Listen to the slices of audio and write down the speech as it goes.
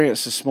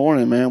This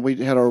morning, man, we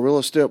had our real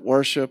estate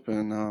worship,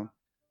 and the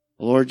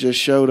Lord just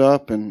showed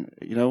up. And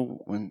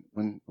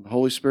when the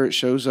Holy Spirit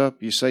shows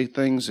up, you say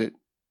things that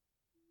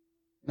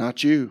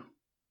not you,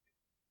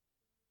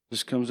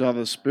 just comes out of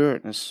the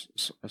Spirit, and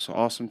it's an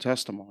awesome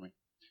testimony.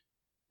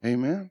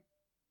 Amen.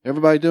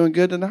 Everybody doing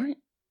good tonight?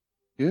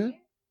 Good.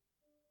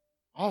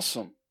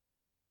 Awesome.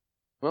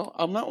 Well,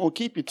 I'm not going to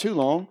keep you too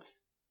long.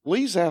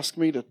 Lee's asked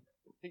me to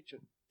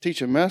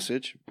teach a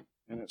message,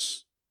 and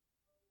it's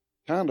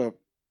kind of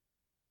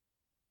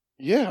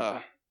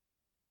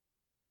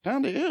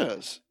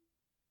is.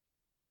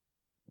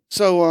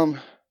 So,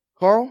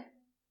 Carl,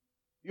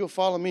 you'll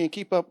follow me and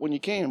keep up when you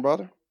can,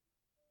 brother.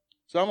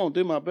 So I'm going to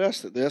do my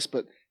best at this,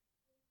 but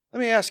let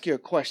me ask you a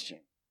question.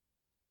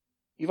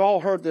 You've all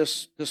heard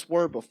this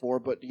word before,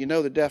 but do you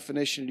know the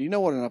definition? Do you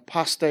know what an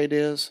apostate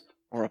is,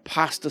 or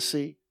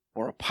apostasy,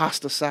 or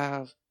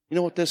apostatize? You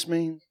know what this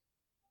means?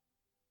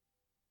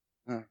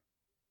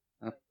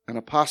 An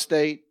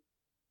apostate.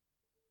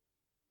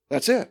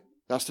 That's it.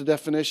 That's the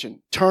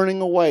definition.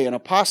 Turning away. An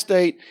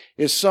apostate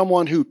is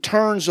someone who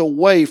turns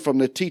away from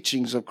the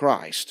teachings of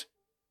Christ.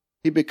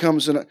 He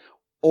becomes a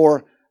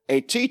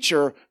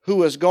teacher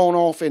who has gone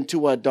off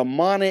into a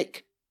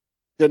demonic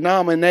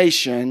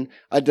denomination.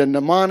 A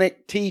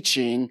demonic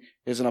teaching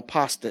is an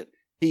apostate.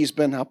 He's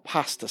been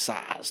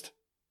apostatized.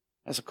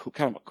 That's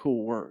kind of a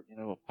cool word,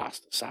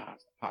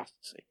 apostatized,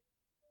 apostasy.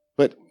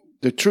 But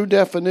the true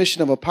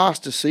definition of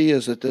apostasy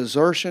is a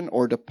desertion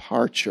or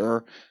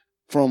departure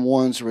from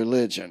one's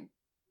religion.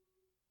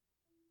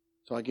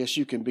 So I guess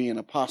you can be an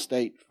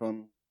apostate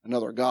from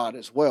another god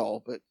as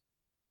well, but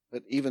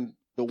even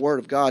the Word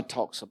of God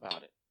talks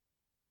about it.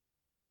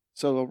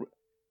 So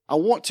I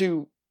want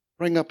to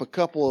bring up a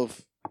couple of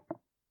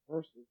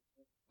verses.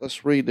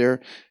 Let's read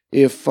there.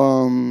 If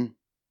Carl,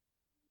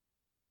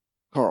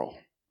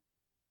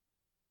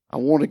 I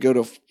want to go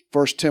to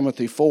 1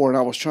 Timothy 4, and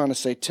I was trying to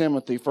say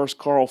Timothy, 1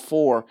 Carl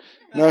 4.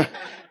 No,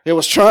 it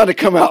was trying to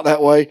come out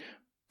that way.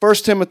 1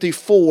 Timothy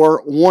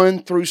 4,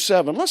 1 through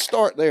 7. Let's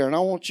start there, and I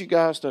want you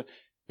guys to,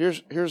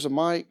 here's a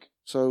mic,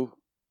 so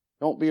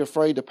don't be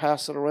afraid to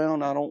pass it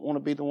around. I don't want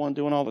to be the one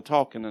doing all the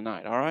talking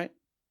tonight, all right?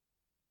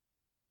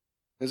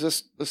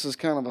 Because this is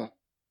kind of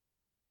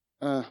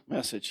a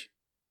message.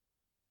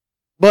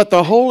 But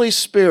the Holy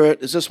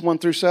Spirit, is this 1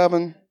 through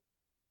 7?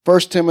 1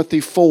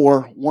 Timothy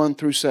 4, 1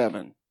 through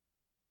 7.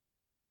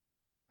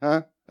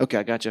 Huh? Okay,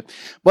 I got you.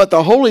 But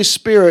the Holy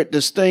Spirit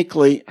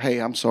distinctly,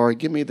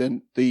 give me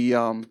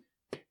the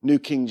New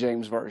King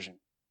James Version.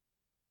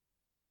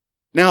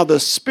 Now the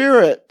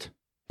Spirit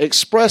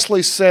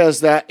expressly says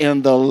that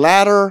in the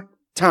latter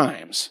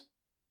times,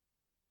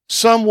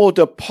 some will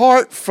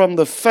depart from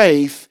the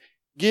faith,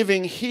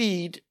 giving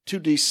heed to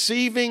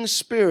deceiving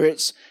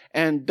spirits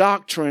and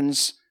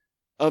doctrines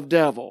of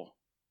devil.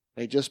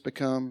 They just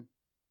become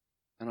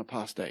an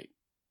apostate.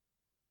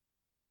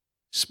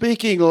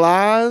 Speaking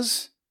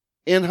lies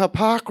in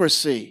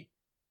hypocrisy,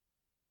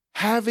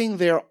 having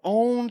their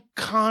own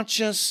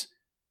conscience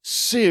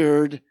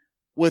seared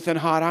with an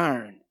hot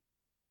iron,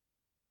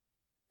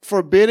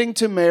 forbidding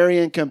to marry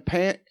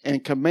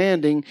and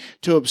commanding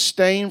to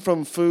abstain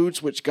from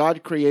foods which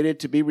God created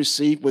to be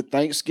received with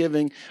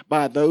thanksgiving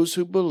by those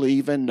who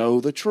believe and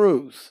know the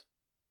truth.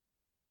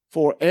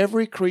 For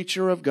every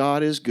creature of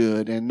God is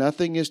good, and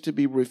nothing is to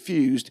be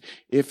refused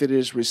if it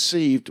is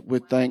received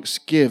with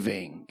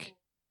thanksgiving.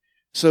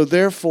 So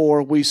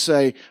therefore we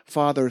say,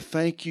 Father,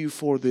 thank you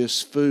for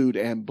this food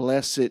and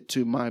bless it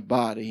to my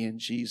body in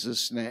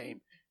Jesus' name.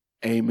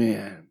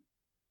 Amen.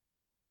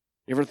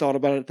 You ever thought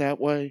about it that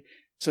way?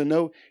 So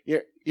no,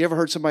 you ever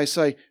heard somebody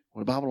say,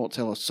 well, the Bible don't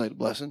tell us to say the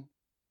blessing?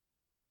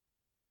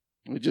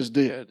 It just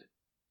did.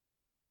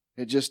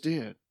 It just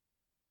did.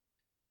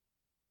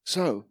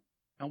 So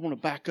I want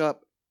to back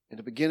up at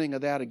the beginning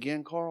of that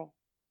again, Carl.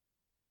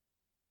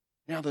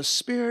 Now, the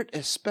Spirit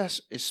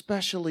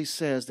especially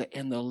says that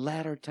in the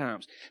latter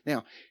times.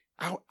 Now,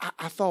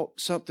 I thought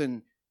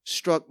something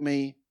struck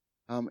me,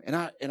 and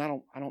I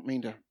don't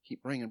mean to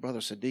keep bringing Brother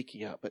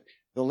Siddiqui up, but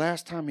the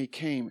last time he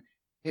came,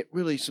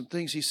 some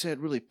things he said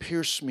really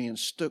pierced me and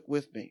stuck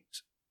with me.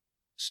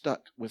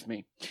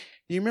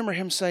 You remember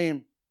him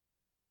saying,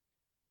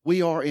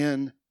 "We are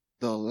in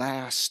the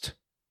last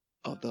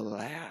of the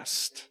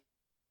last."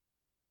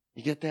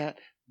 You get that?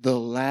 The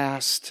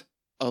last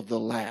of the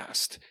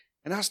last.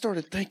 And I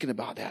started thinking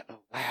about that, the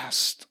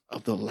last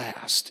of the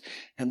last.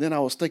 And then I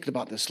was thinking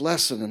about this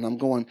lesson, and I'm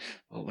going,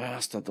 the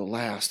last of the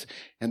last.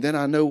 And then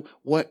I know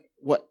what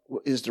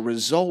is the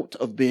result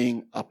of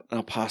being an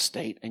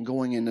apostate and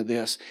going into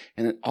this.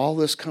 And then all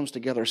this comes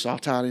together, so I'll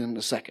tie it in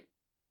a second.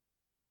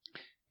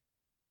 It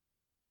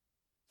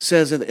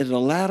says that in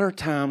the latter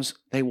times,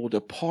 they will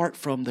depart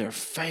from their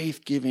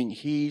faith, giving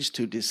heed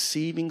to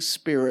deceiving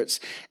spirits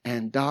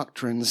and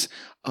doctrines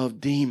of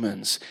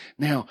demons.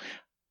 Now,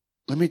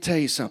 let me tell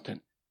you something.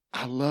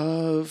 I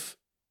love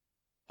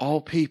all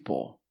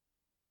people.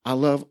 I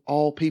love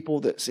all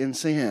people that's in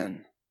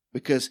sin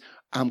because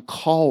I'm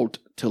called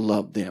to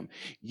love them.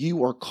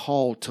 You are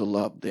called to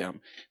love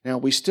them. Now,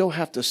 we still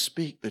have to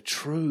speak the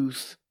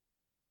truth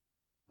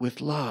with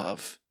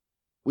love.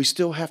 We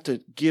still have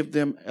to give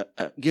them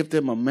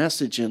a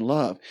message in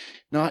love,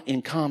 not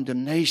in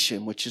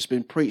condemnation, which has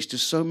been preached to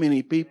so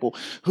many people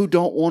who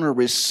don't want to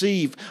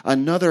receive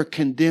another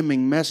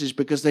condemning message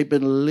because they've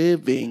been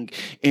living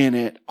in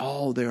it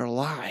all their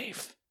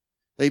life.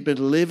 They've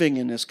been living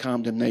in this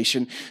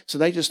condemnation, so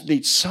they just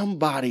need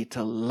somebody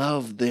to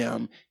love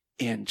them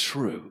in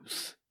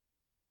truth.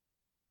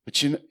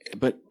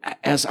 But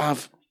as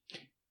I've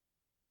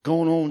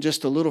gone on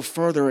just a little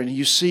further, and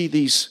you see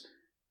these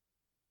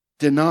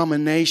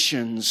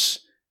denominations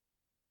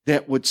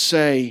that would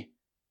say,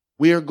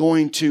 we are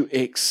going to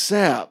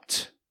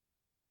accept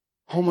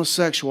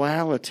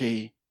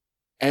homosexuality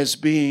as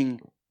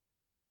being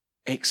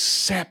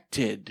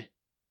accepted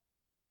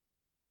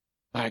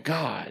by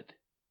God.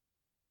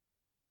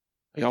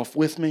 Are y'all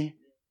with me?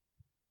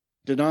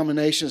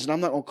 Denominations, and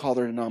I'm not going to call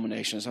their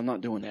denominations. I'm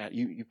not doing that.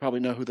 You probably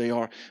know who they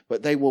are.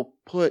 But they will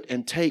put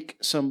and take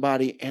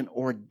somebody and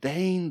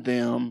ordain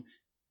them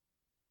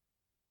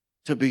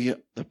to be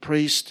the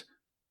priest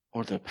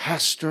or the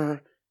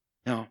pastor.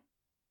 Now,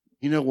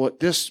 you know what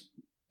this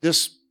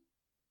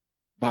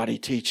body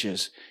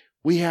teaches?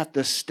 We have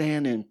to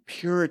stand in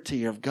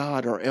purity of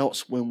God, or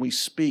else when we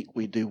speak,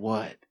 we do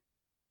what?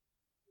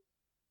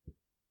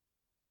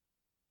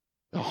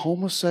 The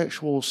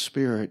homosexual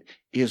spirit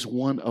is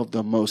one of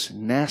the most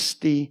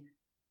nasty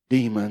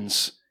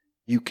demons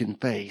you can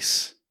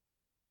face.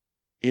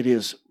 It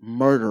is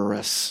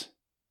murderous.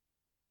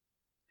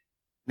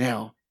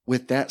 Now,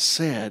 with that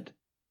said,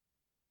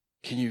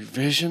 can you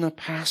vision a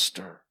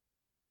pastor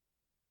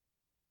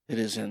that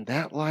is in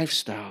that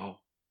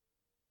lifestyle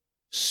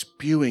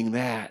spewing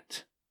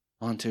that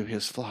onto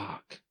his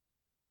flock?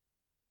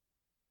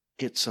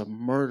 It's a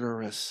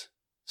murderous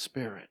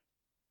spirit.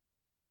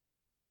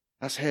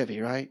 That's heavy,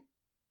 right?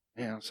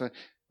 Yeah. So,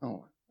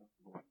 I'm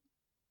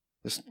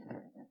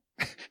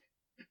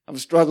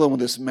struggling with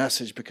this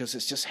message because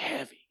it's just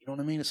heavy. You know what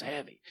I mean? It's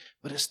heavy,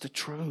 but it's the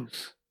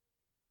truth.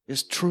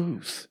 It's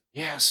truth.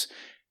 Yes.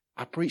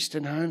 I preached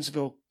in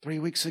Hinesville 3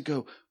 weeks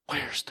ago.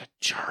 Where's the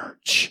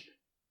church?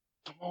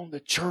 Come on, the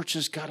church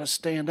has got to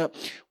stand up.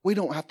 We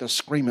don't have to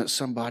scream at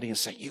somebody and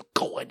say, you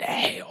going to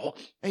hell.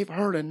 They've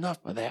heard enough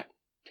of that.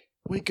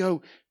 We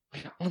go,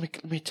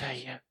 let me tell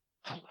you,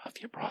 I love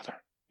you, brother.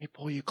 Let me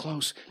pull you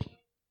close.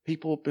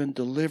 People have been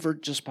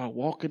delivered just by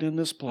walking in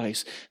this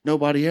place.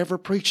 Nobody ever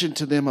preaching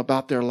to them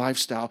about their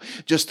lifestyle,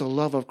 just the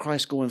love of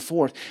Christ going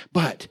forth.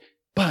 But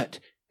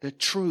the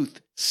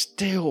truth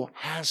still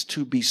has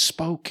to be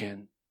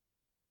spoken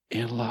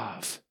in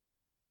love.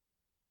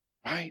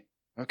 Right?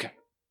 Okay.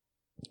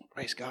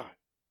 Praise God.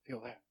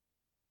 Feel that.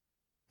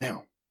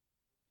 Now,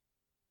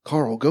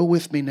 Carl, go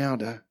with me now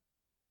to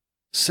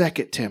 2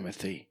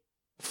 Timothy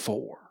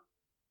 4.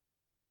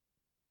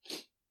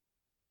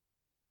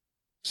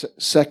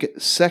 2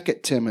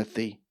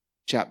 Timothy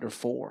chapter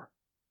 4.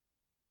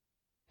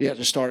 Yeah,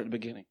 just start at the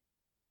beginning.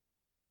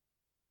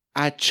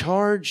 I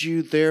charge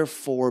you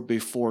therefore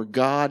before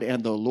God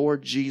and the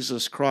Lord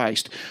Jesus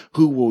Christ,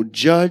 who will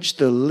judge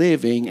the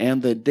living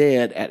and the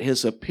dead at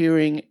his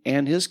appearing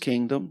and his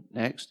kingdom.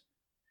 Next.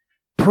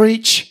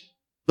 Preach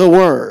the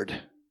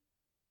word.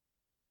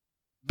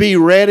 Be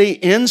ready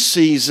in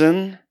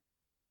season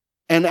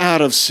and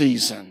out of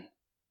season.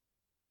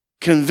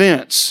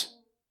 Convince.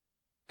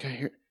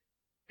 Okay,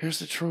 here's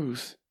the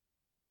truth.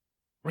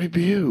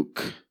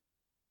 Rebuke.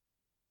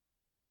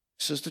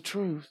 This is the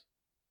truth.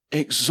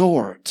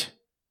 Exhort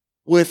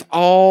with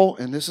all,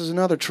 and this is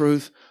another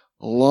truth,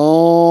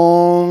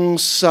 long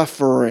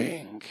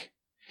suffering.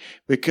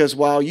 Because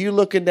while you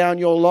looking down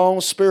your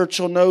long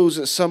spiritual nose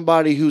at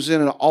somebody who's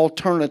in an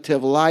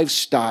alternative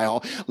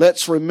lifestyle,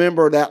 let's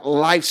remember that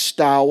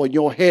lifestyle when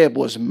your head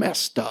was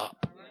messed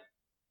up.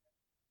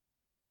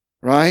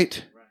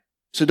 Right?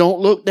 So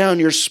don't look down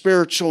your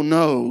spiritual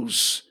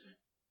nose.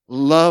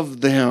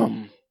 Love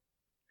them.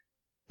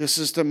 This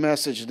is the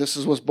message. This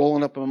is what's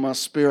boiling up in my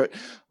spirit.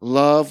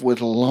 Love with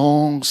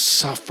long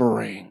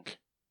suffering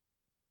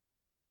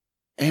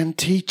and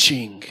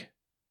teaching.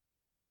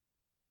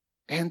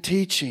 And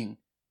teaching.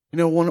 You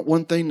know,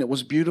 one thing that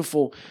was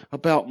beautiful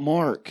about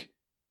Mark.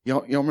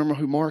 Y'all remember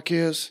who Mark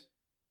is?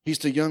 He's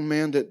the young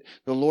man that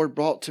the Lord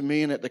brought to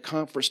me, and at the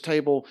conference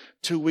table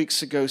 2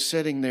 weeks ago,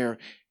 sitting there,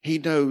 he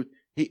knowed.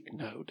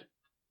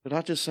 Did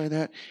I just say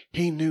that?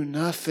 He knew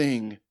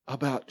nothing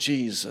about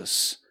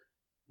Jesus.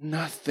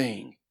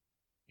 Nothing.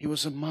 He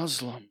was a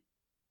Muslim.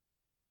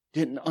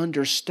 Didn't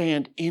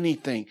understand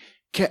anything.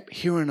 Kept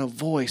hearing a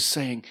voice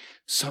saying,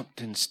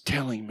 something's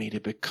telling me to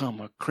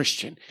become a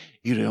Christian.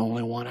 You're the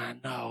only one I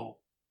know.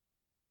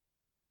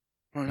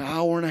 For an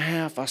hour and a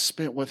half I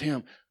spent with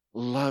him,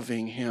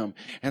 loving him.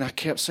 And I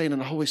kept saying,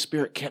 and the Holy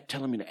Spirit kept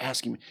telling me to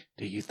ask him,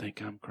 do you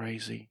think I'm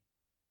crazy?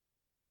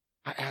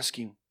 I asked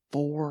him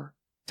 4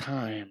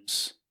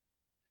 times,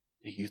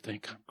 do you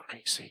think I'm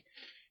crazy?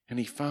 And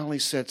he finally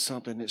said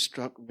something that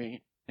struck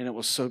me, and it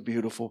was so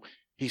beautiful.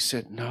 He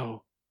said,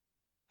 no,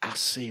 I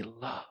see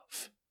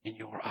love in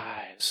your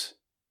eyes.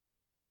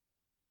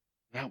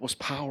 That was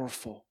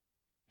powerful.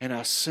 And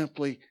I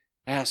simply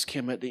asked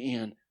him at the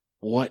end,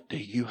 what do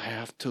you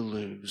have to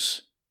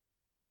lose?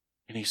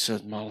 And he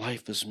said, my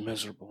life is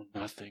miserable,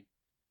 nothing.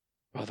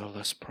 Brother,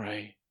 let's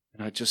pray.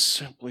 And I just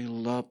simply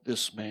loved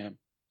this man.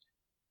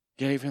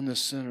 Gave him the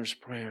sinner's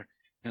prayer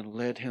and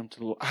led him to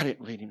the Lord. I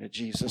didn't lead him to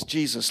Jesus.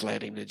 Jesus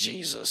led him to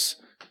Jesus.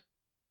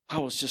 I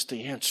was just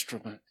the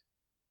instrument.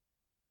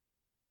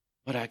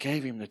 But I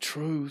gave him the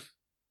truth.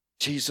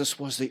 Jesus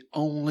was the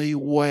only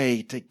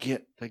way to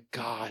get to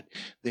God.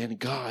 Then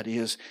God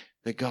is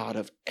the God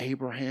of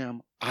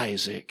Abraham,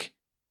 Isaac,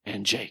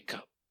 and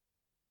Jacob.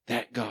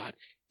 That God.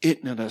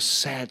 Isn't it a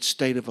sad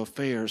state of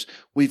affairs?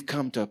 We've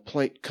come to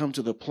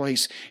the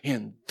place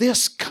in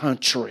this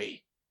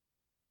country,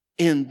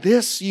 in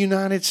this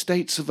United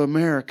States of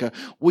America,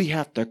 we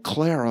have to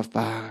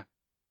clarify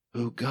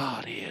who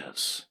God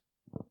is.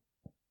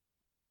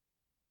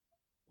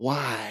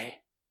 Why?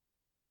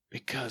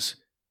 Because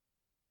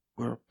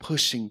we're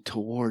pushing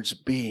towards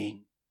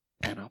being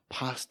an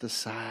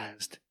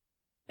apostatized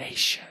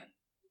nation.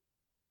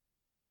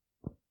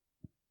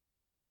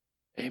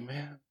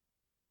 Amen.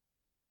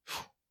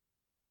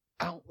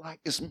 I don't like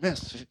this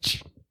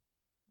message.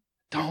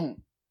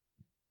 Don't.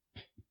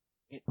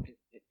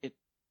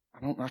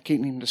 I can't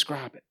even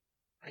describe it.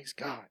 Praise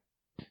God.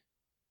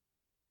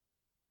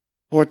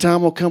 For a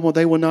time will come when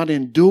they will not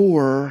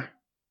endure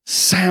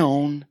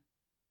sound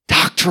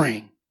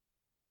doctrine.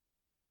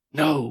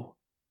 No.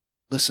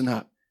 Listen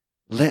up.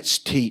 Let's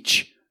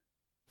teach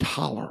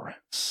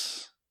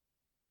tolerance.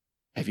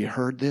 Have you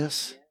heard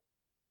this?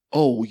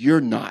 Oh,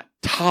 you're not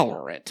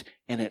tolerant.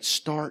 And it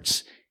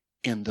starts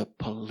in the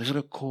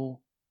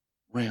political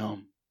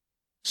realm.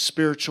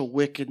 Spiritual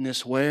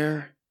wickedness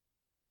where?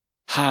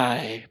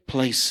 High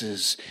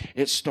places.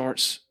 It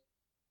starts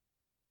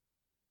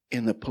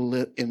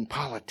in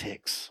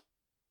politics.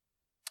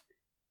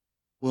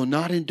 Will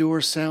not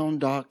endure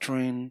sound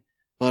doctrine,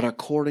 but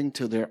according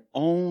to their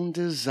own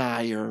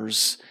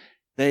desires,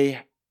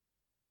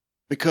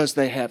 because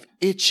they have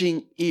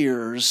itching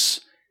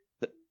ears.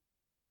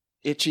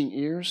 Itching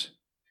ears?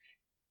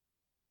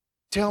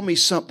 Tell me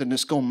something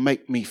that's going to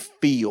make me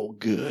feel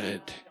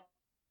good.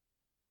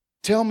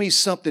 Tell me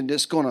something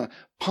that's going to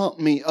pump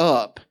me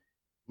up,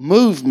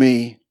 move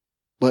me,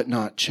 but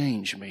not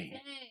change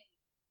me.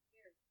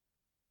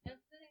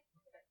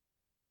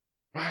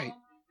 Right.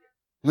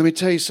 Let me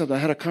tell you something. I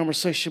had a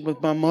conversation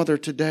with my mother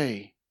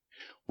today.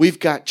 We've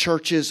got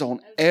churches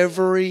on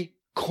every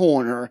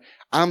corner.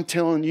 I'm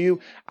telling you,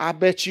 I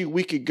bet you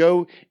we could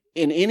go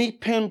in any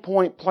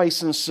pinpoint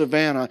place in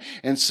Savannah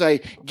and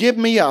say, give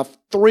me a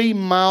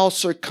 3-mile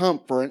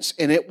circumference,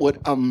 and it would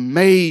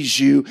amaze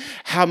you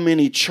how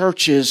many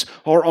churches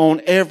are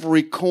on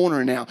every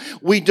corner now.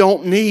 We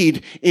don't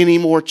need any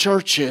more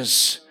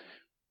churches.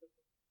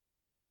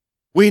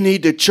 We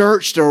need the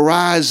church to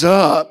rise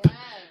up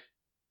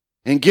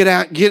and get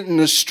out, get in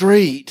the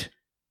street.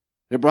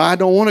 The bride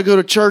don't want to go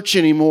to church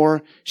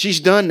anymore. She's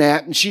done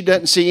that, and she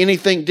doesn't see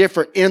anything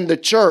different in the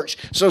church.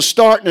 So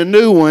starting a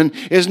new one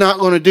is not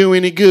going to do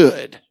any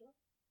good.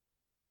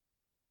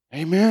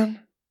 Amen?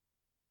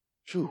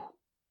 Whew.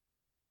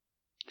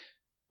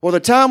 Well, the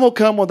time will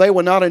come when they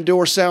will not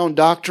endure sound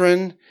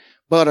doctrine,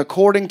 but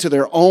according to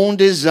their own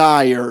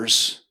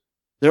desires.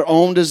 Their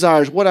own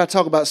desires. What did I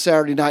talk about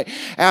Saturday night?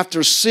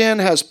 After sin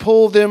has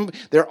pulled them,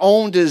 their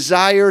own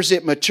desires,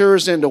 it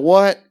matures into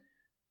what?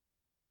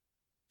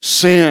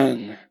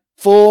 Sin.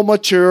 Full,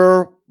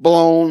 mature,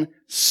 blown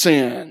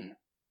sin.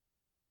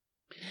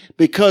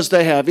 Because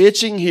they have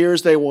itching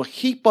ears, they will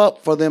heap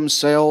up for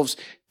themselves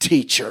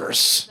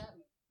teachers.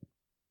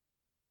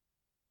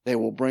 They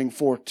will bring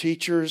forth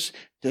teachers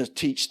to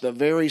teach the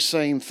very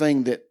same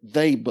thing that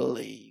they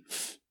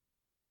believe,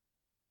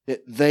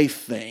 that they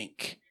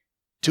think,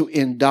 to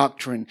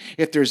indoctrinate.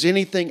 If there's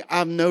anything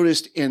I've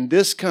noticed in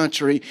this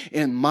country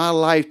in my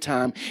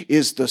lifetime,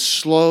 is the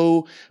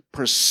slow,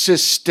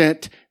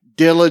 persistent,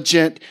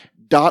 diligent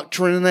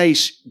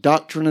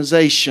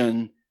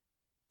doctrinization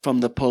from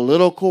the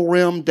political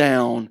realm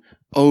down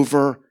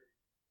over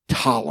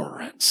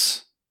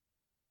tolerance.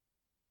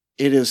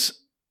 It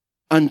is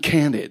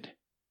uncanny.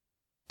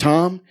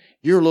 Tom,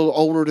 you're a little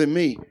older than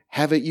me.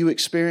 Haven't you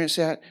experienced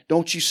that?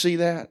 Don't you see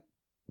that?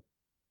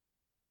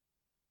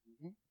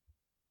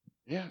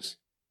 Yes.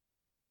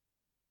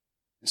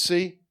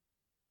 See?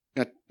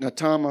 Now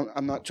Tom,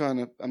 I'm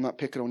not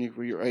picking on you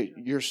for your age.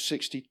 You're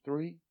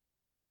 63?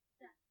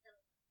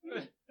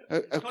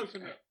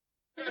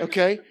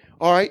 Okay.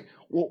 All right.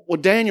 Well,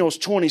 Daniel's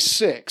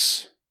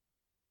 26.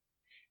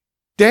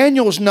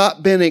 Daniel's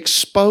not been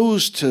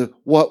exposed to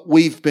what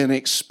we've been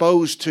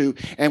exposed to,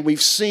 and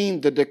we've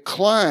seen the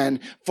decline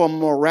from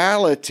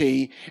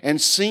morality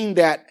and seen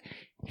that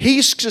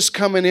he's just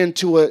coming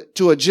into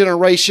a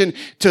generation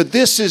to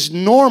this is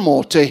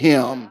normal to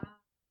him.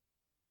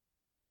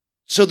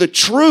 So the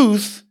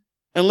truth,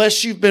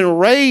 unless you've been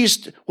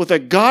raised with a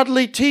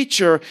godly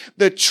teacher,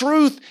 the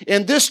truth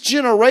in this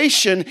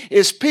generation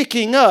is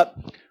picking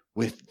up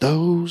with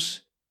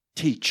those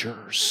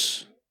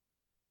teachers.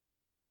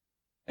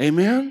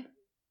 Amen?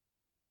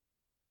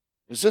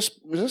 This is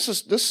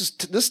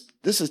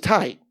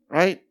tight,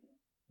 right?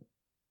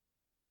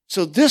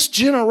 So this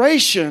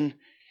generation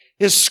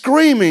is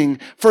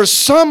screaming for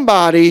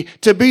somebody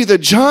to be the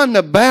John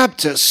the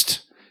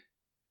Baptist.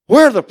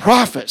 Where are the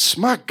prophets?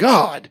 My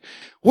God.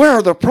 Where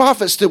are the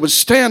prophets that would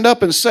stand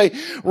up and say,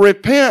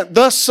 repent,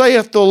 thus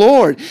saith the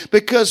Lord?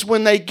 Because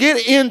when they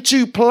get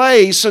into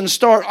place and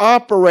start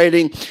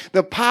operating,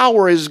 the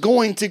power is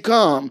going to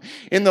come.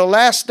 In the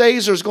last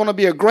days, there's going to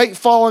be a great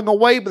falling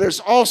away, but there's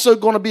also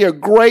going to be a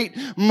great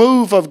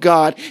move of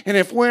God. And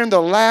if we're in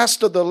the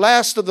last of the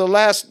last of the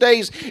last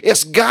days,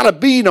 it's got to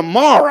be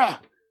tomorrow.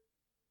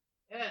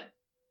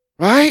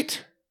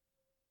 Right?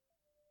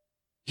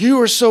 You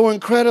are so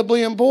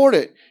incredibly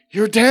important.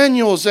 You're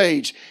Daniel's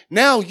age.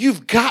 Now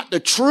you've got the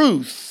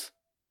truth.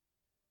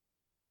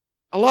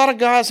 A lot of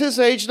guys his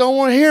age don't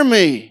want to hear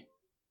me.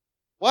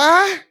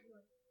 Why?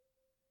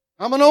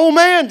 I'm an old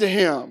man to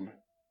him.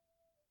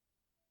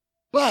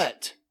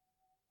 But,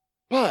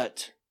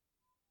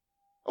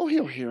 oh,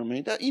 he'll hear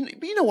me.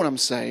 You know what I'm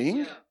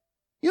saying.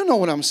 You know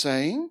what I'm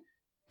saying.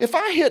 If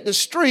I hit the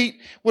street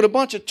with a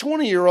bunch of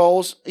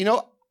 20-year-olds,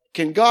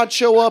 can God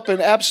show up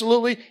and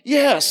absolutely?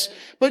 Yes.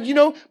 But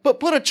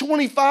put a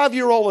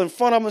 25-year-old in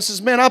front of him and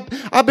says, man,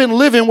 I've been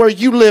living where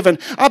you living.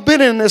 I've been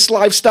in this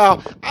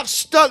lifestyle. I've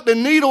stuck the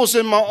needles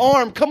in my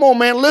arm. Come on,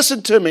 man,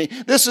 listen to me.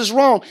 This is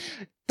wrong.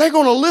 They're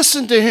going to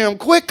listen to him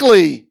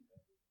quickly.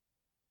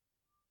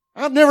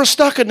 I've never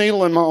stuck a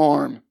needle in my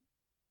arm.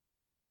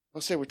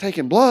 They'll say, we're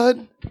taking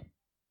blood. Praise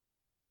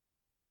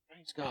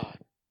God.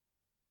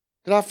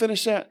 Did I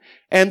finish that?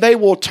 And they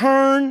will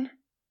turn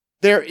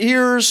their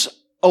ears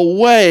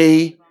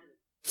away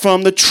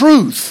from the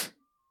truth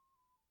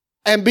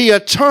and be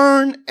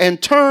turned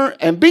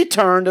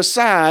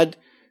aside.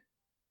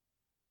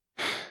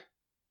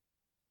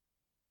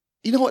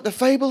 You know what the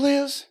fable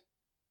is?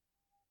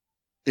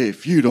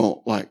 If you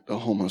don't like the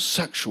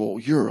homosexual,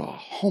 you're a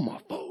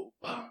homophobe.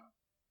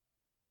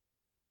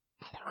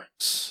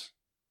 Tolerance.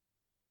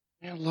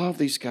 I love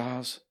these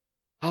guys.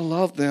 I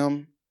love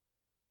them.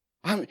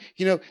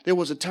 There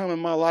was a time in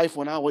my life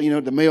when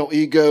the male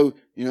ego,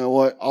 you know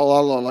what,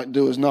 all I like to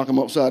do is knock them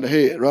upside the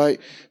head, right?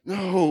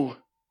 No.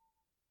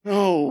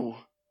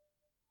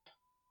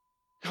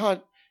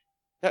 God,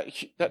 that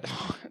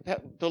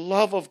the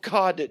love of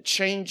God that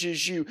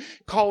changes you,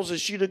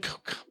 causes you to go,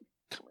 come,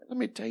 let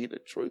me tell you the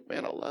truth,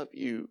 man, I love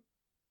you.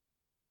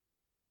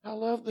 I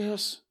love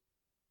this.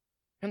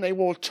 And they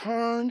will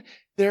turn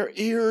their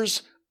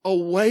ears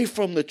away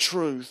from the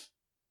truth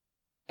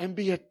and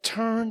be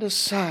turned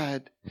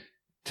aside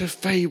to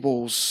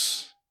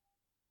fables.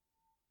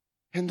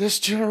 In this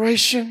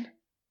generation,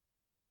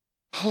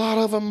 a lot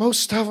of them,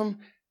 most of them,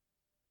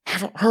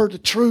 haven't heard the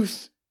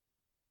truth.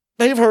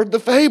 They've heard the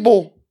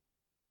fable.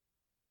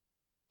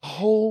 A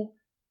whole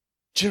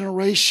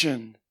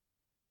generation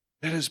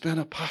that has been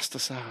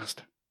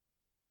apostatized.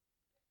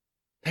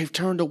 They've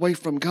turned away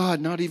from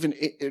God, not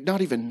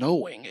even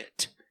knowing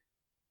it.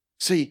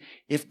 See,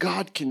 if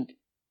God can,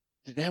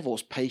 the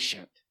devil's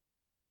patient.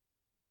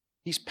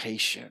 He's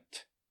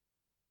patient.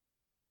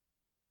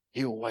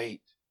 He'll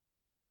wait.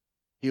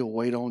 He'll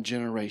wait on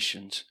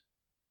generations.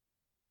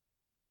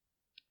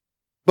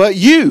 But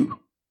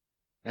you,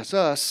 that's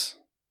us,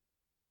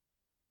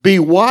 be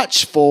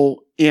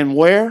watchful in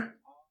where?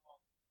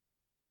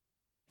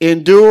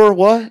 Endure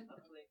what?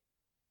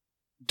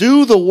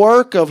 Do the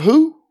work of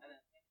who?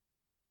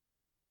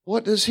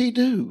 What does he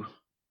do?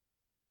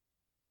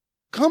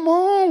 Come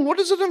on, what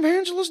does an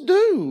evangelist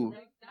do?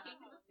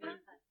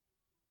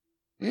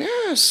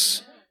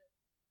 Yes.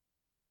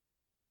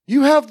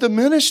 You have the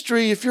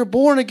ministry if you're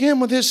born again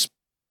with his.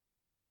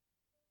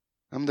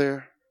 I'm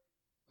there.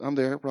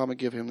 Probably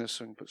give him this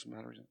so I can put some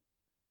batteries in.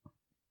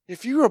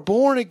 If you are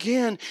born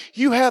again,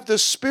 you have the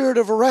spirit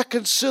of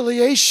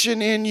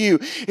reconciliation in you.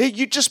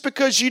 Just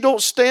because you don't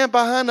stand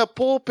behind a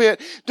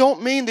pulpit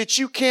don't mean that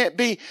you can't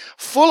be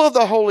full of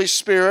the Holy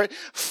Spirit,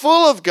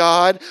 full of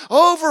God,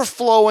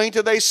 overflowing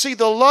till they see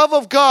the love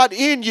of God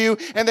in you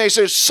and they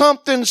say,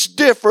 something's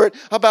different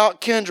about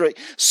Kendrick.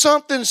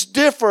 Something's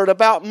different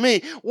about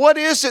me. What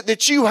is it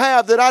that you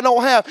have that I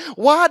don't have?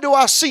 Why do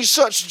I see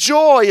such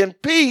joy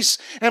and peace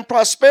and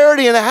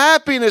prosperity and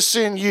happiness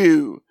in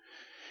you?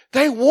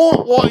 They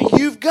want what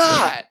you've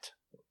got.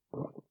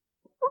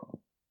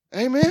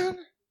 Amen?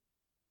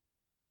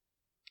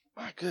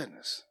 My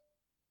goodness.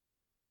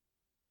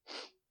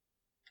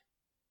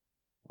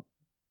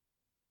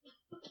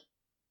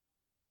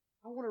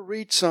 I want to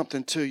read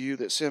something to you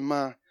that's in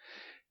my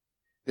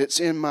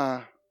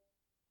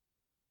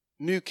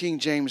New King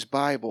James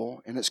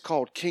Bible, and it's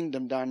called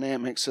Kingdom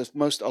Dynamics.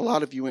 A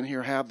lot of you in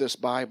here have this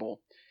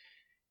Bible.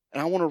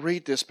 And I want to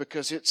read this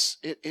because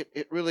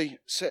it really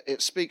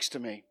speaks to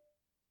me.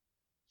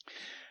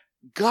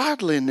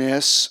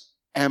 Godliness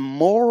and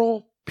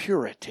moral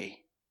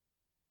purity.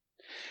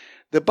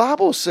 The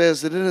Bible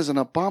says that it is an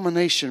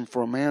abomination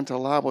for a man to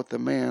lie with a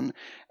man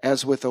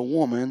as with a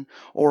woman,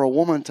 or a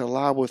woman to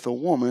lie with a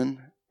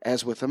woman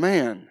as with a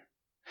man.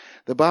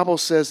 The Bible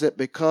says that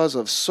because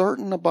of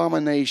certain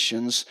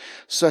abominations,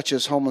 such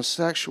as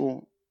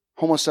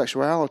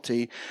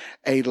homosexuality,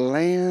 a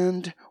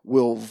land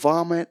will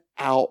vomit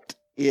out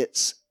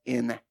its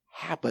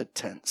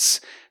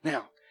inhabitants.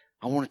 Now,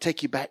 I want to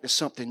take you back to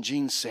something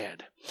Gene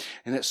said,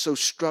 and it so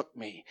struck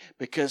me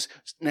because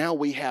now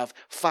we have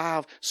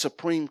 5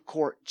 Supreme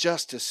Court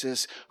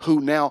justices who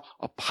now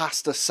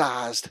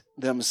apostatized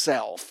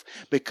themselves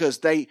because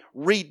they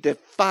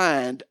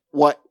redefined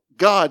what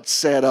God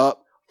set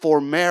up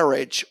for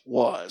marriage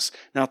was.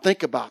 Now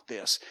think about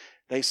this.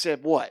 They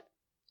said what?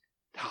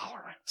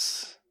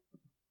 Tolerance.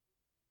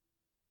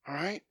 All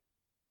right?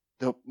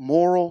 The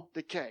moral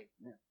decay.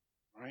 All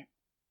right?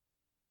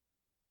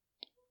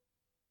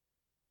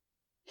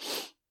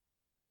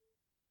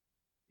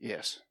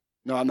 Yes.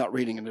 No, I'm not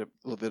reading in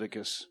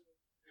Leviticus.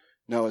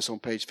 No, it's on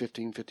page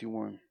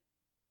 1551.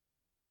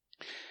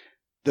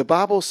 The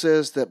Bible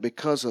says that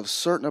because of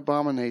certain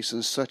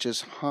abominations such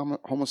as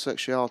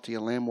homosexuality, a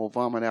land will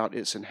vomit out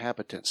its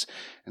inhabitants.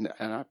 And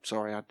I'm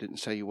sorry, I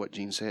didn't tell you what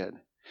Gene said.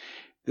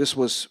 This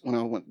was when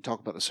I went to talk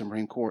about the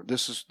Supreme Court.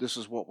 This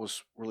is what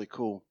was really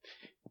cool.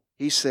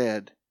 He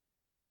said,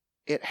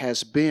 it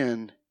has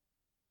been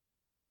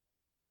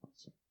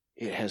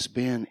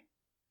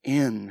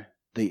in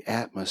the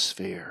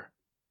atmosphere,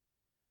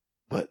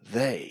 but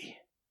they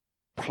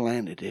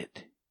planted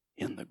it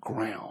in the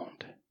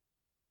ground.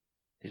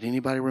 Did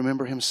anybody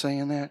remember him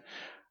saying that?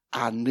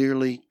 I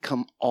nearly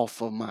come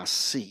off of my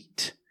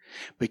seat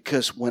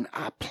because when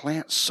I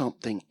plant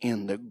something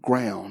in the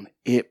ground,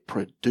 it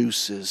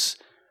produces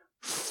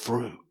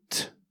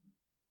fruit.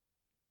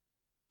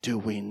 Do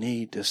we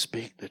need to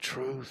speak the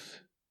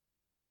truth?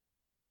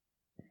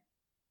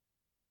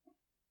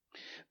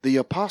 The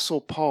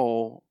Apostle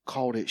Paul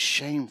called it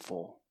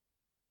shameful,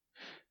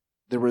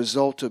 the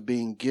result of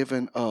being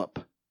given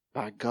up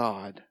by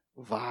God,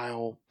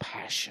 vile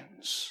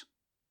passions.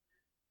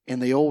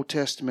 In the Old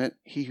Testament,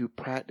 he who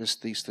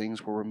practiced these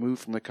things were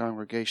removed from the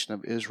congregation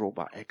of Israel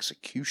by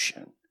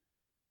execution.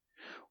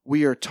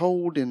 We are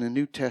told in the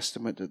New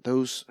Testament that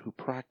those who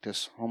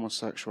practice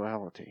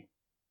homosexuality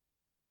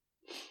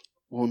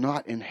will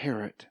not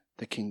inherit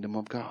the kingdom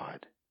of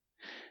God.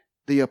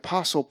 The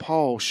Apostle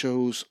Paul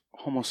shows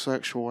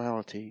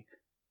homosexuality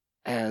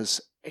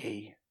as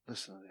a,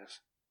 listen to this,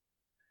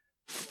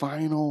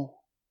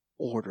 final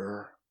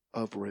order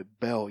of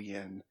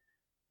rebellion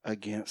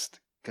against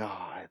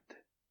God. I'm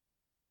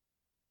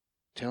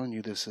telling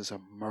you, this is a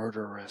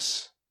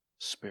murderous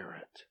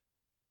spirit.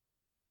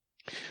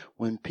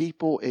 When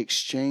people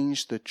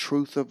exchange the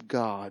truth of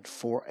God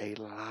for a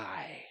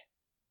lie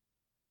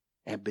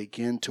and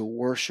begin to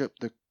worship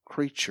the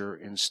creature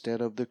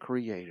instead of the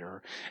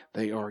Creator,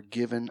 they are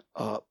given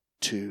up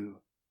to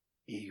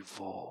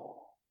evil.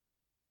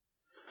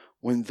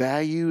 When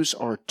values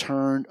are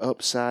turned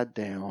upside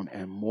down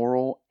and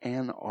moral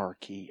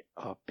anarchy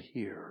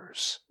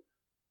appears.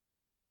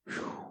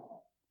 Whew.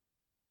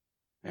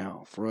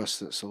 Now, for us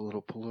that's a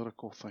little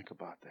political, think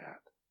about that.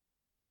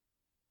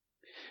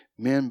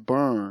 Men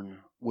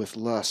burn with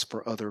lust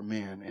for other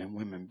men, and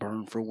women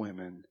burn for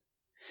women,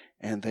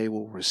 and they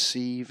will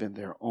receive in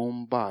their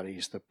own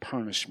bodies the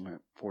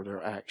punishment for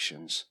their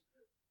actions.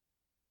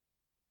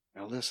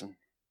 Now listen,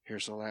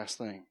 here's the last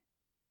thing.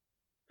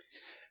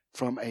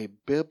 From a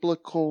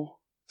biblical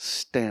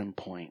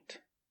standpoint,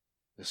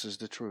 this is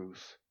the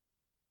truth.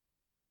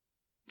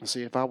 Now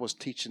see, if I was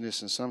teaching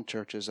this in some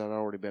churches, I'd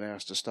already been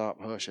asked to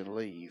stop, hush, and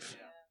leave.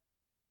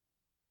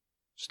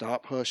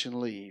 Stop, hush, and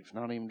leave.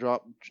 Not even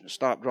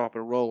stop, drop,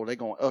 and roll. They're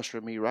going to usher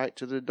me right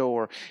to the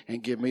door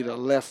and give me the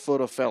left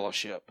foot of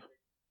fellowship.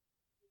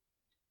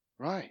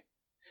 Right.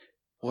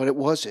 What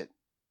was it?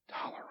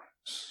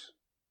 Tolerance.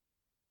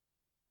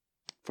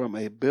 From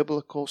a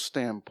biblical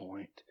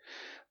standpoint,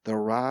 the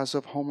rise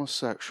of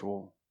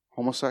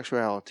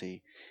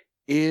homosexuality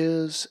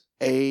is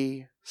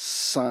a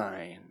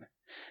sign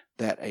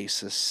that a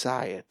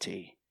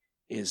society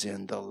is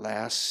in the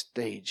last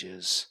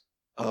stages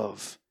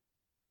of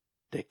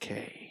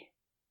decay.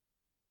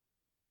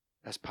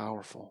 That's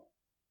powerful.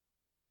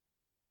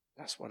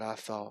 That's what I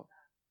thought.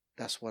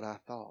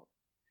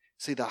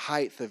 See, the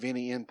height of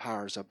any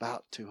empire is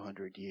about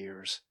 200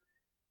 years.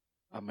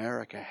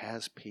 America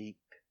has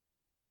peaked.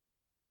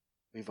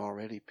 We've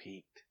already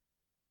peaked.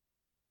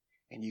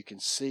 And you can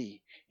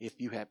see, if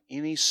you have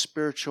any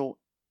spiritual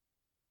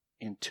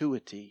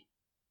intuity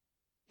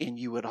in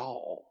you at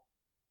all,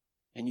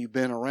 and you've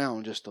been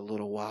around just a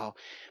little while,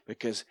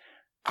 because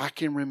I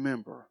can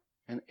remember,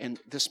 and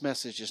this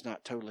message is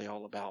not totally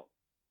all about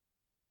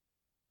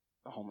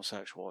the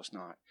homosexual, it's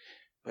not.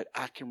 But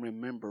I can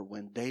remember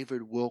when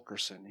David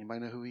Wilkerson, anybody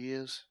know who he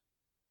is?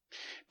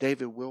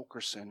 David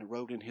Wilkerson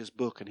wrote in his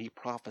book, and he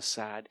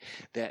prophesied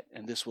that,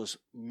 and this was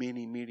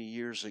many, many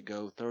years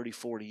ago, 30,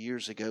 40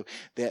 years ago,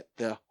 that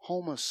the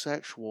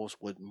homosexuals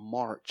would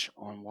march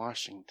on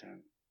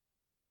Washington.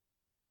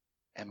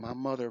 And my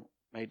mother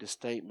made a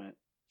statement.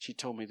 She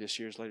told me this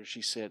years later.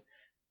 She said,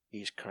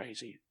 he's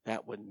crazy.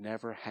 That would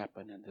never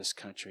happen in this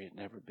country. It'd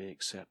never be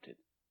accepted.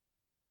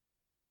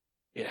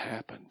 It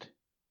happened.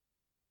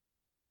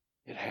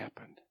 It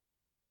happened.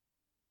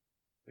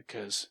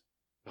 Because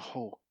the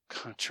whole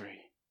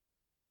country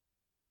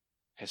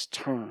has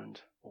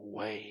turned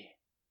away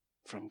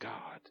from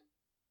God.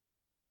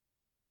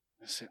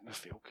 It's in a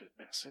feel-good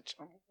message.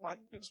 I don't like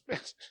this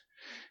message.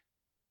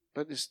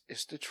 But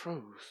it's the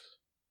truth,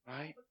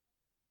 right?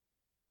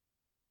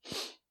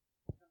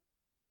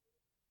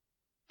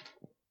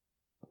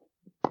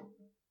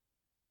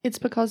 It's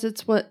because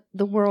it's what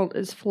the world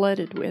is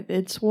flooded with.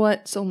 It's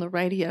what's on the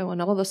radio and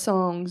all the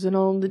songs and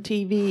on the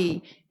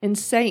TV. And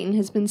Satan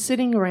has been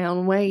sitting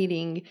around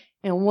waiting.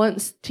 And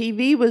once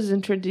TV was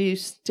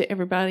introduced to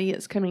everybody,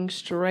 it's coming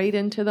straight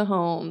into the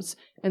homes.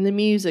 And the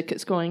music,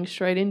 it's going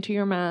straight into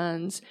your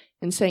minds.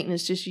 And Satan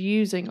is just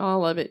using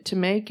all of it to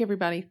make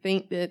everybody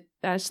think that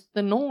that's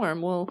the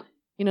norm. Well,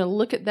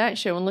 look at that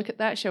show and look at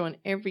that show. And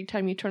every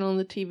time you turn on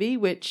the TV,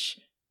 which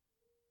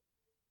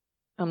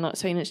I'm not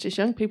saying it's just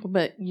young people,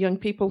 but young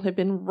people have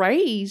been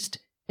raised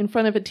in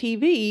front of a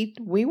TV.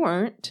 We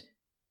weren't.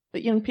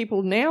 But young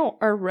people now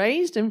are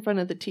raised in front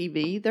of the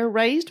TV. They're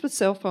raised with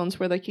cell phones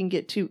where they can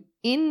get to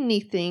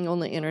anything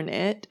on the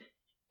internet.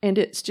 And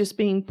it's just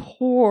being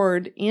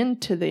poured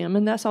into them.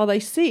 And that's all they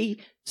see.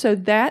 So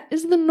that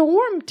is the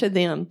norm to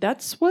them.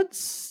 That's what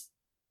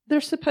they're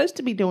supposed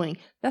to be doing.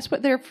 That's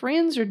what their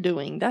friends are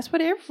doing. That's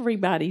what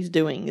everybody's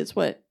doing, is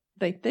what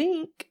they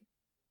think.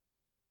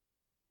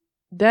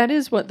 That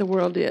is what the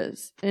world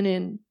is. And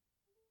in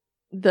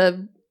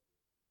the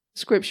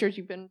scriptures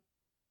you've been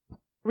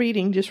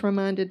reading just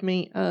reminded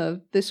me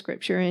of this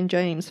scripture in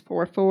James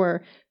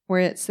 4:4, where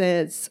it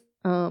says,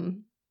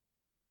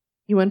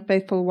 you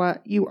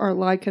are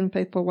like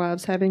unfaithful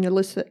wives, having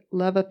illicit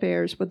love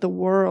affairs with the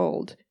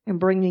world and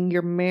breaking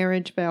your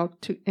marriage vow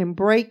to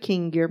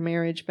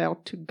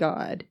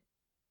God.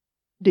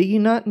 Do you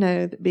not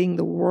know that being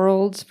the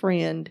world's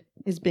friend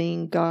is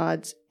being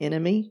God's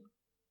enemy?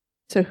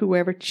 So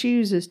whoever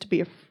chooses to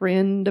be a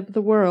friend of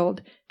the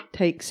world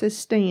takes his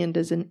stand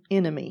as an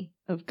enemy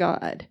of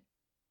God.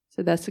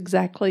 So that's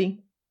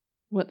exactly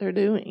what they're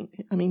doing.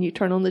 I mean, you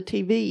turn on the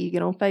TV, you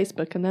get on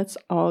Facebook, and that's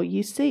all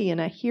you see. And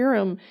I hear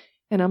them,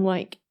 and I'm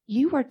like,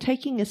 you are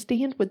taking a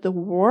stand with the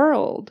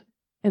world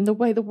and the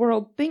way the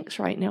world thinks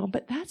right now,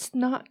 but that's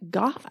not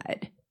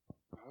God.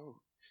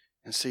 Oh,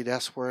 and see,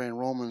 that's where in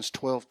Romans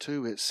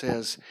 12:2 it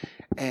says,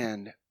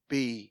 and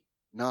be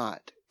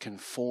not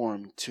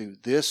conformed to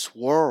this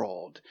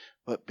world,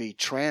 but be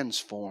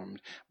transformed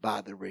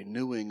by the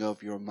renewing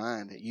of your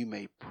mind, that you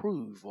may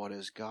prove what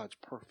is God's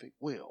perfect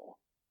will.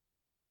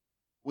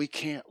 We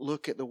can't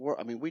look at the world.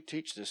 I mean, we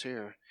teach this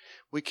here.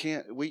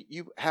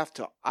 You have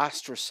to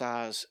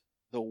ostracize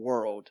the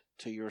world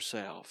to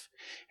yourself.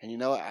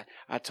 And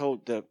I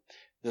told the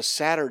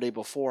Saturday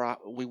before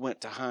we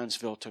went to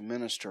Hinesville to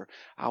minister,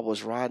 I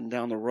was riding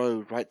down the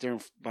road right there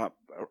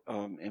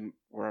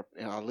where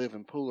I live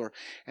in Pooler,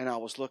 and I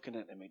was looking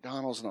at the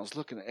McDonald's and I was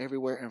looking at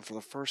everywhere, and for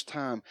the first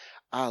time,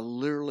 I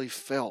literally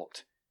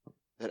felt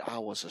that I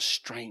was a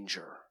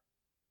stranger,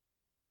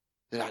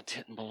 that I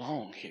didn't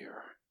belong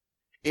here.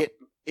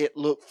 It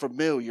looked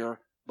familiar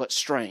but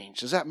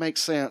strange. Does that make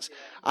sense?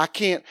 I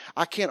can't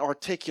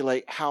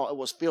articulate how it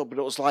was feel, but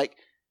it was like,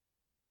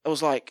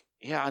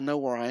 yeah, I know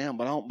where I am,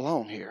 but I don't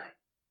belong here.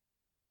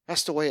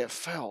 That's the way it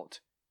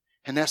felt.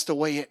 And that's the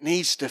way it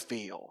needs to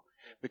feel.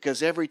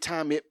 Because every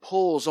time it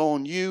pulls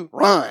on you,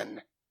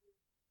 run.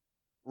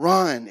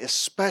 Run,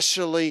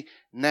 especially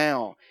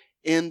now.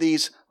 In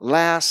these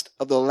last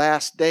of the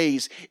last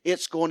days,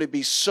 it's going to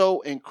be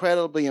so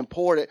incredibly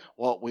important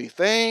what we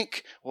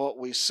think, what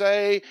we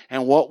say,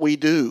 and what we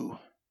do.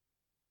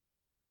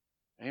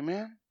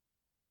 Amen?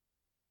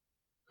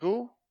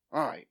 Cool?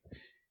 All right.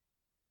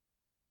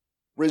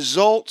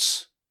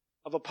 Results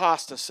of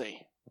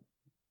apostasy.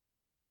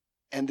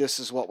 And this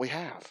is what we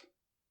have.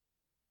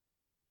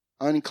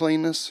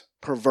 Uncleanness,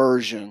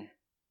 perversion,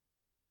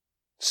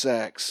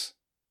 sex,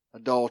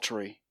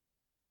 adultery,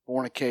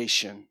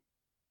 fornication,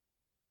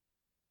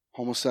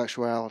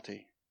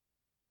 homosexuality,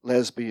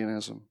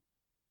 lesbianism,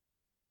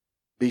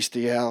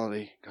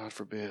 bestiality, God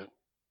forbid.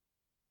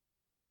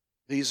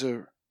 These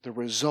are the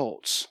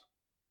results of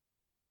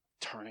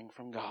turning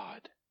from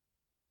God.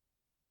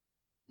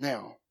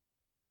 Now,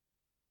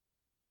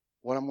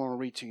 what I'm going to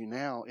read to you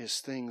now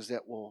is things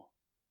that will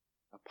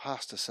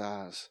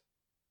apostatize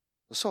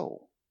the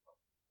soul.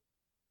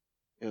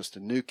 It's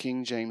the New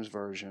King James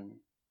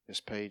Version.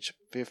 It's page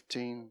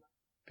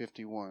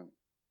 1551.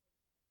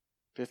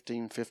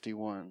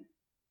 1551.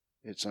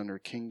 It's under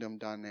Kingdom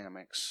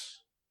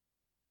Dynamics.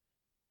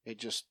 It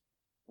just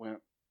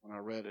went, when I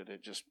read it,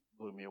 it just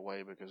blew me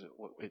away because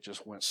it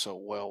just went so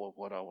well with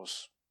what I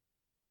was.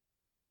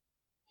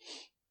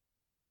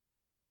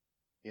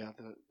 Yeah,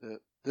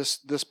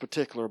 this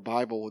particular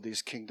Bible with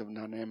these Kingdom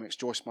Dynamics,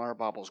 Joyce Meyer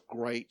Bible is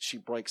great. She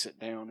breaks it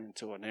down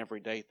into an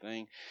everyday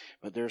thing,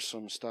 but there's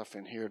some stuff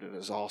in here that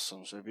is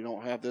awesome. So if you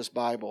don't have this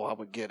Bible, I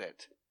would get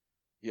it.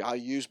 Yeah, I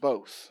use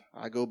both.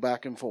 I go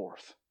back and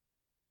forth.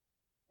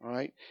 All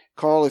right,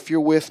 Carl, if you're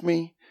with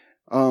me,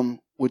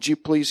 would you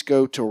please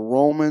go to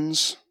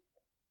Romans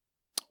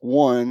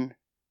 1,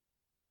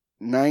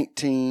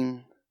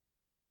 19.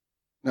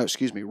 No,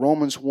 excuse me,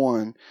 Romans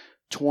 1.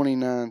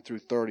 29 through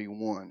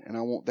 31. And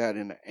I want that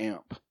in the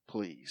amp,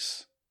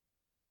 please.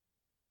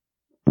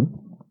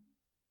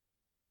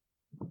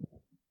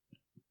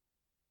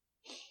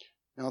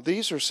 Now,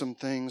 these are some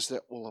things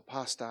that will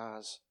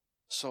apostatize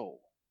soul.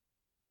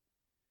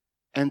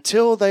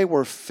 Until they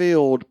were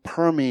filled,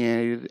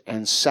 permeated,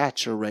 and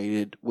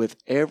saturated with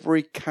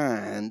every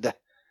kind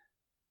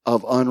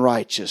of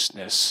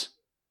unrighteousness,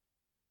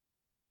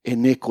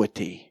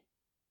 iniquity,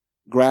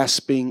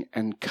 grasping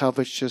and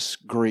covetous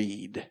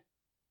greed,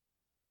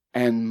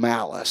 and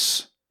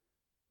malice.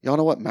 Y'all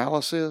know what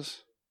malice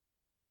is?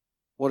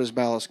 What is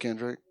malice,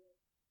 Kendrick?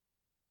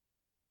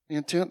 The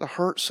intent to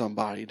hurt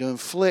somebody, to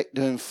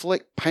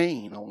inflict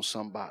pain on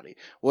somebody,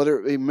 whether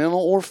it be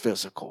mental or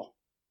physical.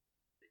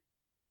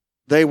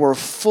 They were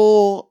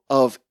full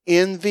of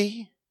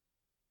envy,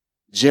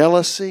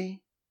 jealousy,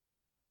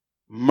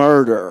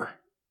 murder,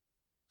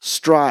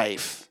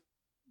 strife,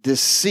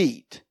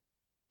 deceit,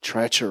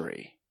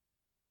 treachery,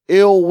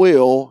 ill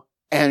will,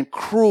 and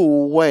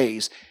cruel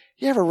ways.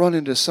 You ever run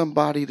into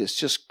somebody that's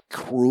just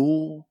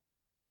cruel?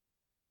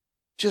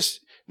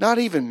 Just not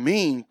even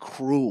mean,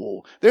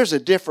 cruel. There's a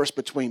difference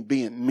between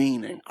being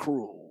mean and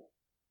cruel.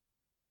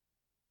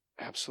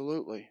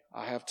 Absolutely.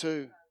 I have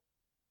too.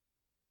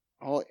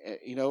 Oh,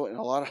 and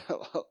a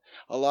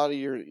lot of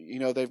your,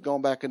 they've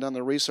gone back and done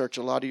the research.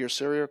 A lot of your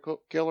serial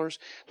killers,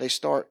 they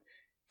start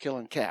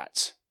killing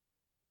cats.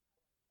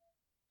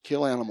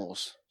 Kill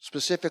animals,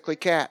 specifically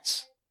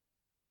cats.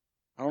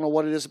 I don't know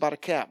what it is about a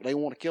cat, but they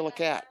want to kill a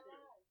cat.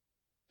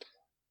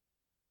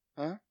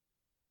 Huh?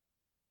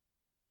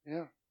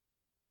 Yeah.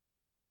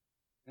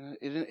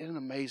 Isn't it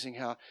amazing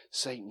how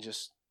Satan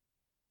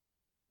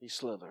he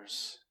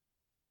slithers.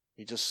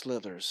 He just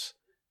slithers.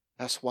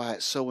 That's why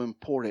it's so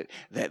important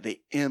that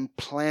the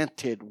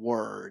implanted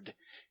word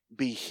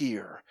be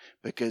here,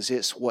 because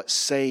it's what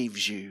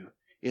saves you.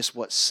 It's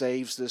what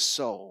saves the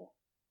soul.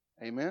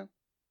 Amen?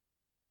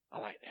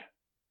 I like that.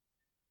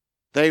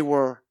 They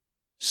were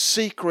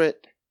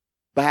secret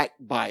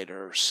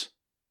backbiters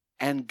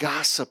and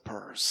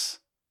gossipers,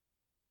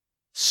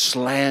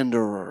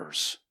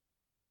 slanderers,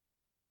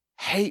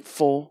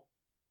 hateful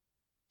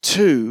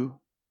to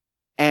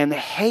and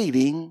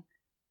hating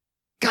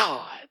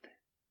God.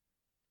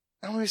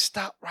 Now let me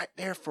stop right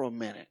there for a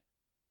minute.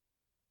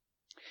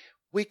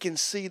 We can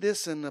see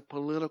this in the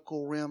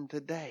political realm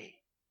today.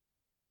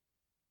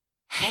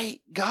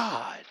 Hate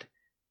God.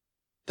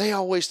 They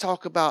always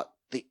talk about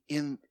the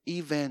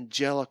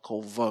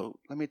evangelical vote.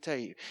 Let me tell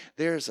you,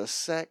 there's a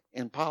sect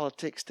in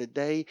politics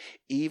today,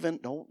 even,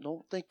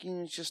 don't think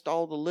it's just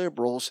all the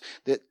liberals,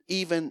 that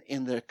even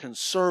in the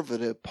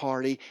conservative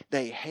party,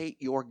 they hate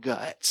your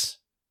guts.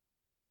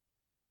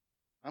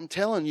 I'm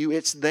telling you,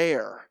 it's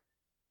there.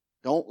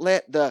 Don't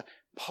let the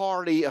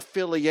party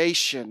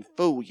affiliation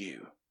fool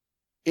you.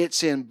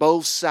 It's in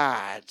both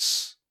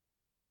sides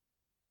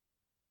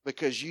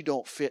because you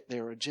don't fit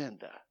their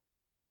agenda.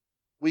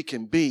 We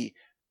can be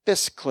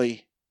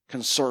fiscally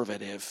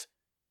conservative,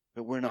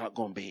 but we're not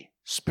going to be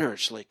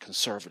spiritually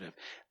conservative.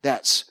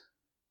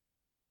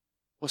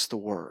 What's the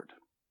word?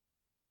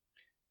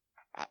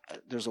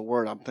 There's a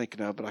word I'm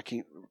thinking of, but I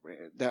can't.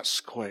 That's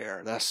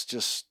square.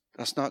 That's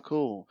not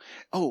cool.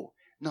 Oh,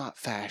 not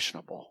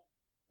fashionable.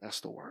 That's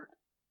the word.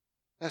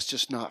 That's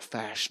just not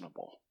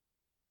fashionable.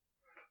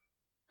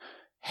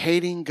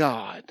 Hating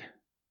God.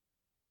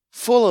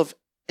 Full of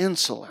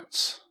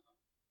insolence.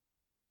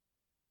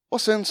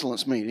 What's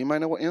insolence mean? Anybody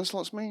know what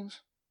insolence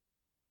means?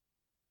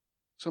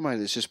 Somebody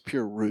that's just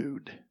pure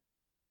rude.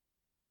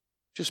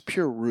 Just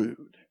pure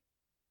rude.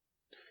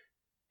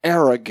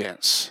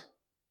 Arrogance.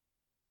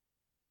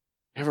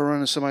 Ever run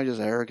into somebody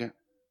just arrogant?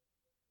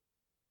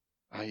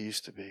 I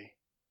used to be.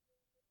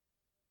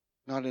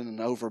 Not in an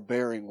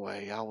overbearing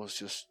way. I was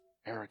just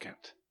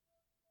arrogant.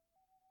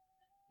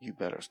 You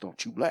better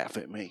don't you laugh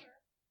at me.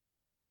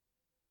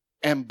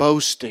 And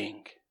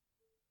boasting.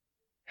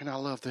 And I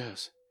love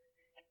this.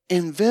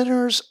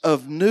 Inventors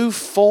of new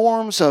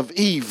forms of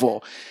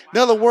evil. In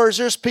other words,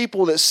 there's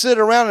people that sit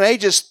around and they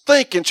just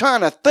think and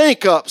trying to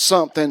think up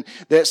something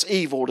that's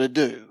evil to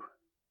do.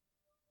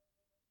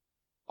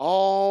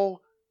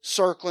 All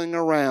circling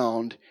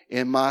around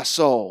in my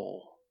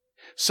soul.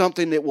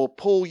 Something that will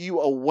pull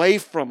you away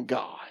from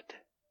God.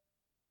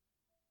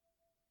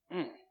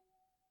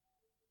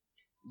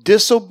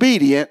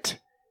 Disobedient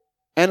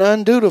and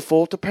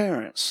undutiful to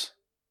parents.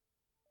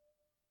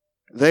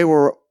 They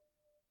were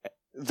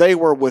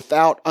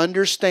without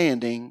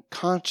understanding,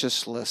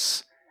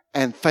 conscienceless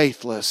and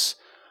faithless,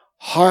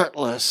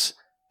 heartless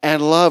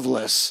and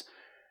loveless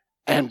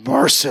and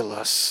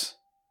merciless.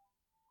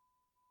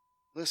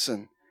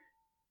 Listen,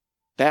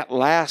 that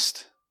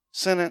last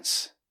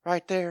sentence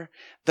right there,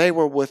 they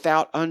were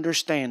without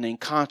understanding,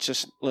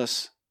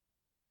 conscienceless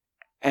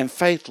and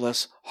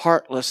faithless,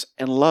 heartless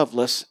and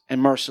loveless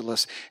and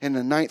merciless. In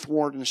the 9th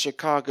Ward in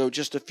Chicago,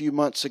 just a few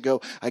months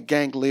ago, a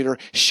gang leader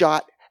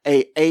shot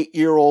a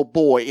 8-year-old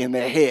boy in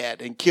the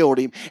head and killed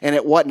him, and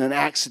it wasn't an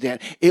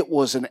accident. It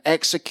was an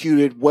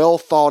executed, well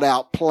thought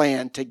out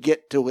plan to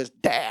get to his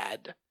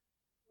dad.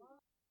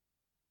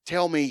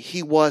 Tell me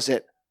he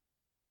wasn't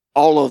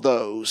all of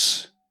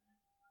those.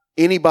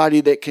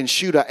 Anybody that can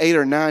shoot an 8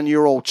 or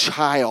 9-year-old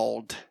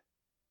child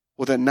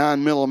with a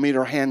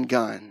 9mm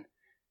handgun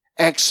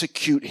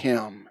execute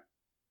him.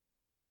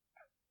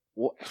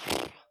 What?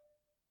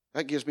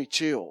 That gives me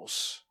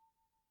chills.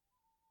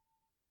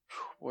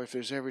 Boy, if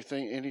there's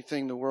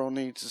anything the world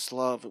needs is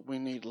love. We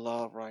need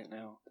love right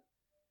now.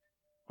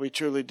 We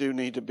truly do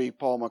need to be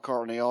Paul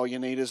McCartney. All you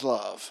need is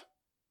love.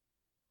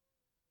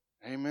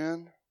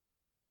 Amen?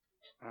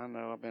 I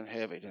know I've been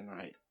heavy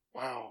tonight.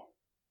 Wow.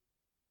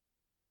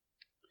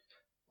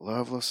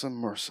 Loveless and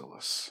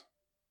merciless.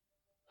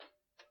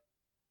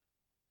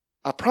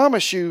 I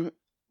promise you,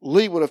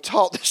 Lee would have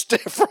taught this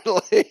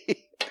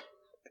differently.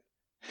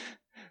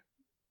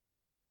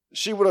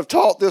 She would have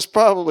taught this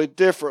probably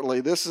differently.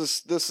 This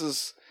is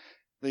the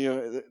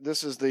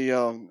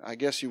I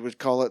guess you would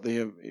call it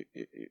the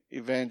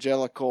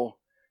evangelical.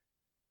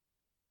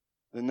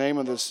 The name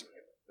of this,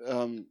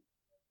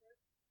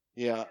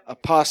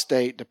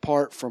 apostate,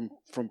 depart from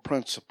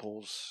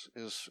principles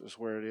is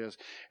where it is.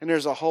 And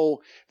there's a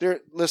whole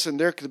there. Listen,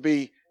 there could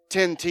be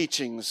 10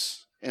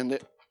 teachings in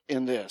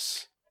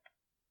this,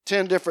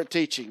 10 different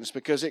teachings,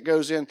 because it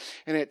goes in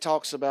and it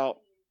talks about.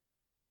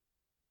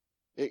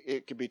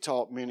 It could be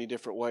taught many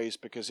different ways,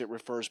 because it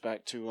refers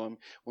back to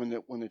when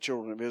the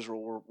children of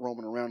Israel were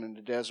roaming around in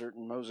the desert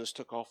and Moses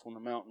took off on the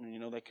mountain.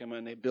 And, they came in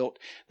and they built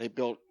the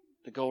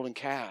golden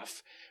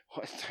calf.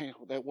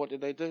 What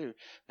did they do?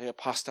 They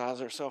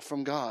apostatized themselves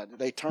from God.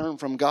 They turned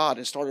from God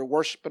and started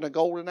worshiping a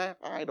golden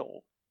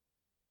idol.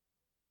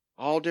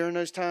 All during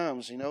those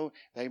times,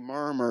 they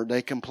murmured,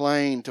 they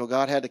complained till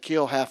God had to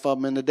kill half of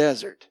them in the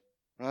desert.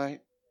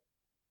 Right?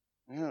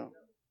 Yeah.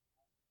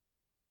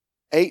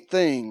 8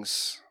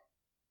 things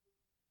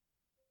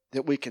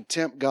that we can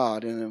tempt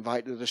God and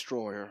invite the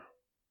destroyer.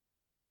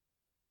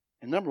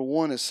 And number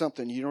 1 is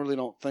something you really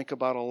don't think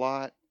about a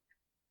lot,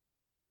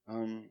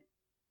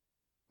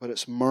 but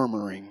it's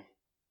murmuring.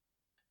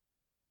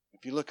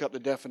 If you look up the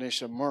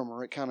definition of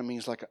murmur, it kind of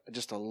means like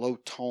just a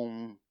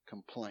low-tone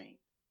complaint.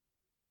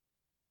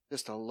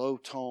 Just a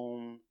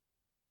low-tone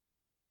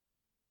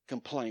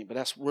complaint, but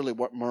that's really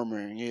what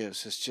murmuring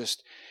is. It's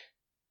just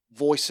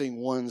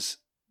voicing one's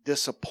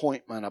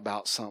disappointment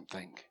about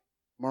something.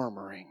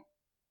 Murmuring.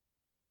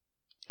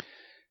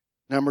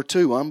 Number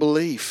 2,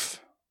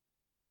 unbelief.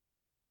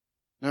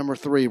 Number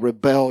 3,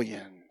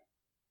 rebellion.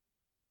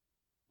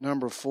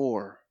 Number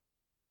 4,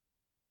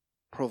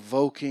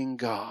 provoking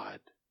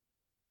God.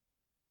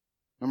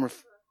 I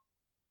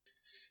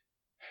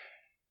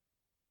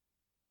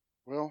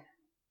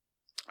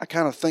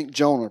kind of think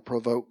Jonah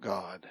provoked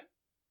God.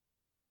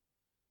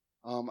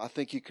 I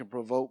think you can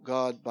provoke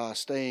God by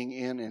staying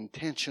in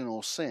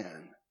intentional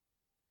sin.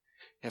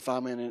 If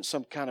I'm in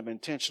some kind of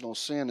intentional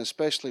sin,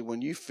 especially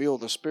when you feel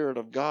the Spirit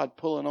of God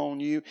pulling on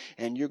you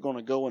and you're going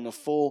to go into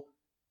full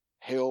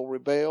hell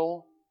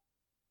rebel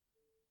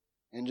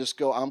and just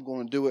go, I'm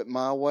going to do it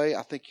my way,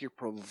 I think you're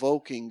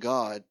provoking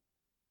God.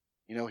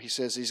 He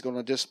says He's going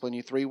to discipline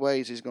you 3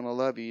 ways. He's going to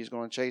love you, He's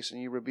going to chasten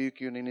you,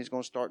 rebuke you, and then He's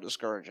going to start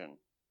discouraging.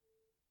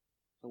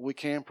 So we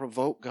can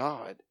provoke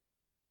God.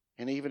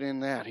 And even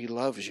in that, He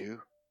loves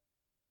you.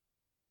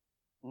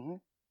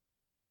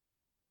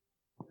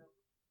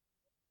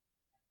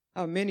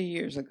 Many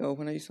years ago,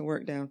 when I used to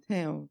work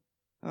downtown,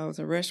 I was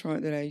a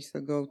restaurant that I used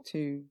to go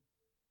to,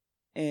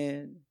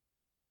 and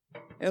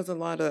there was a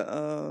lot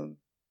of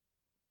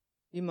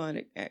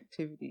demonic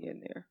activity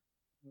in there.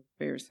 I was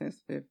very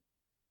sensitive.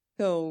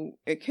 So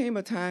it came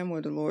a time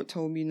where the Lord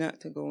told me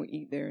not to go and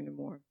eat there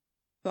anymore.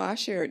 So I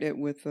shared that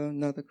with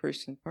another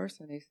Christian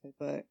person. They said,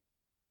 but,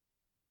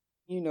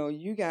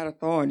 you got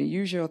authority.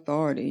 Use your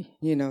authority.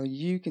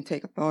 You can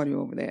take authority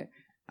over that.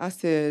 I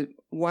said,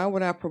 why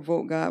would I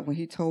provoke God when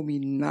He told me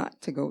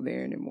not to go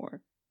there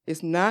anymore?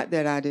 It's not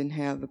that I didn't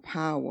have the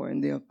power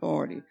and the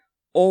authority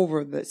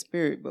over the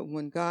spirit, but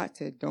when God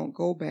said, don't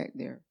go back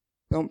there,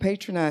 don't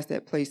patronize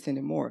that place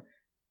anymore,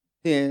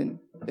 then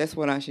that's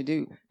what I should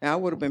do. Now, I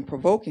would have been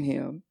provoking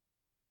Him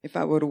if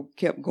I would have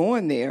kept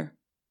going there,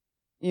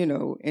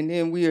 and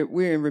then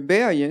we're in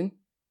rebellion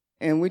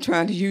and we're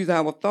trying to use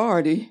our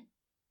authority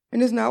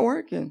and it's not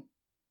working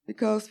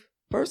because,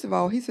 first of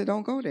all, He said,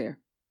 don't go there.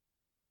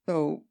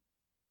 So,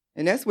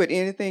 and that's with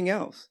anything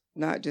else,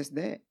 not just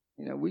that.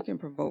 We can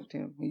provoke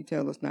Him. He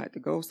tells us not to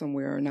go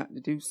somewhere or not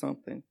to do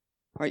something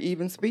or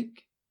even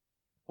speak.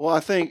 Well, I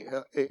think,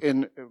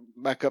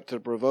 back up to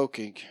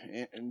provoking,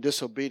 and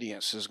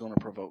disobedience is going to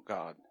provoke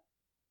God.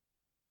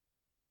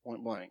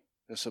 Point blank,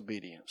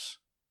 disobedience.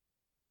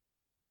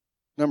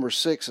 Number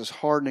 6 is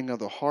hardening of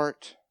the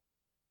heart.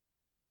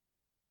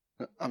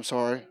 I'm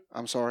sorry.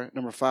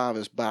 Number 5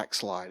 is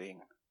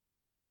backsliding.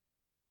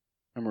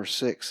 Number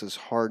 6 is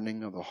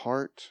hardening of the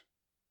heart.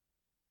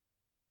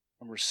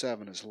 Number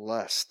 7 is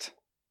lust.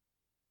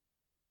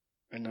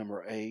 And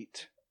number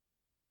 8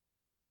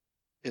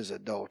 is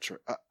adultery.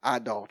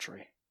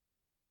 Idolatry.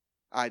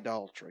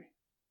 Idolatry.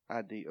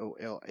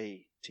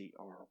 Idolatry.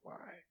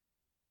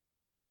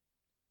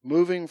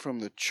 Moving from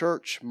the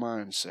church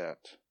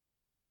mindset,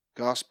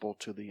 gospel,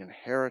 to the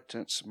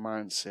inheritance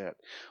mindset,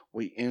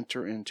 we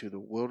enter into the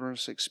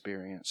wilderness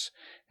experience,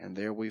 and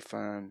there we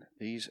find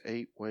these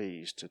 8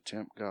 ways to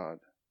tempt God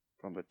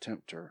from the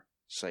tempter,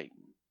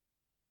 Satan.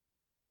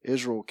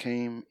 Israel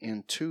came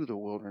into the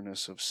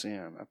wilderness of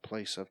sin, a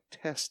place of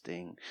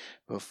testing,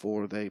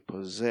 before they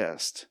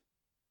possessed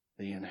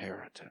the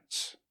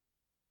inheritance.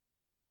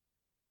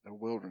 The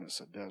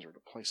wilderness, a desert,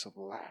 a place of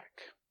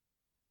lack.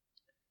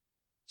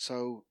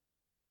 So,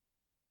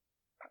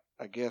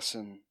 I guess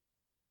in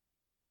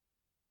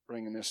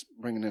bringing this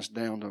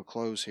down to a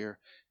close here,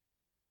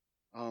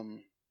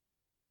 the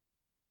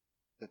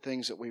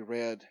things that we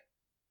read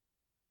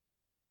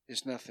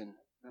is nothing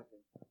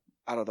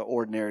out of the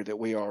ordinary that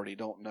we already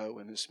don't know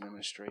in this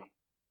ministry.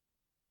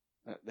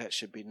 That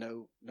should be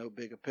no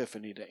big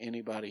epiphany to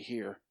anybody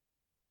here.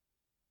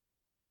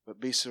 But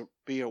be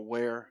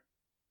aware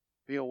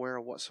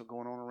of what's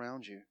going on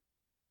around you.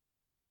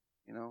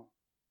 You know,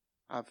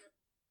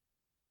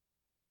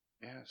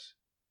 yes.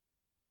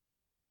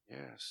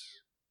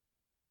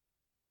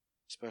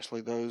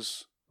 Especially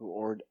those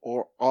who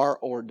are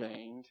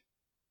ordained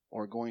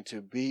or going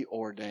to be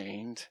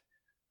ordained.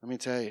 Let me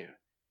tell you,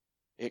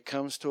 it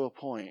comes to a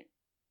point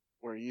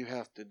where you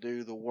have to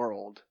do the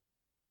world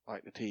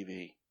like the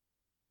TV.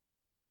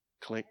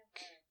 Click.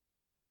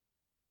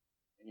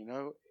 And you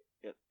know,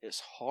 it's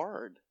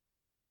hard.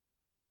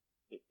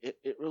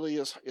 It really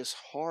is. It's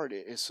hard.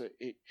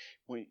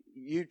 When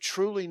you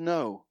truly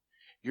know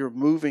you're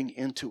moving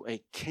into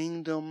a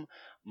kingdom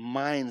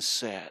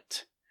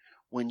mindset,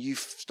 when you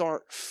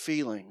start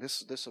feeling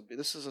this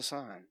is a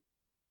sign.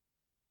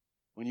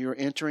 When you're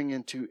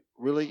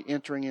really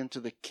entering into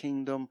the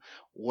kingdom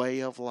way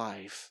of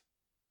life,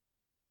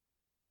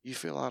 you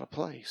feel out of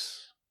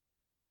place.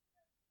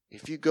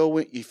 If you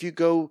go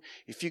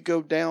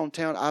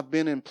downtown, I've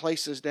been in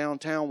places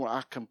downtown where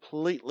I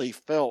completely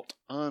felt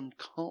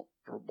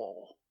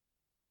uncomfortable.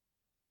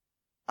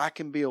 I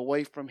can be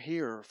away from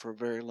here for a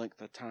very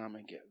length of time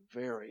and get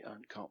very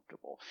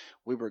uncomfortable.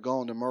 We were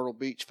going to Myrtle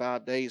Beach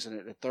 5 days, and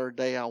at the third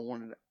day I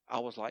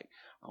was like,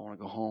 I want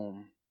to go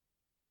home.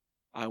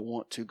 I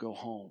want to go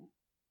home.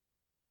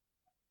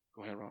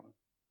 Go ahead, Robin.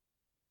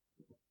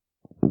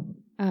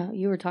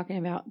 You were talking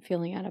about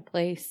feeling out of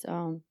place.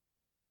 I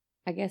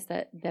guess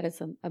that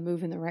is a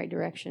move in the right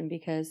direction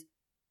because,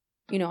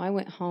 I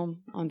went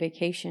home on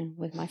vacation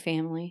with my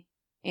family,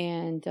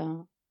 and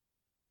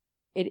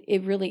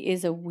it really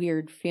is a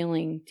weird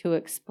feeling to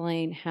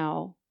explain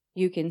how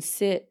you can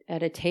sit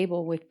at a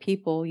table with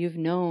people you've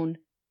known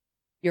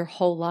your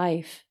whole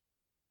life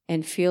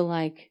and feel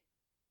like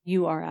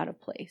you are out of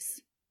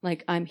place.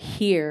 Like I'm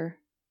here,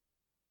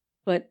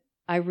 but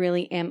I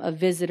really am a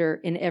visitor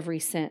in every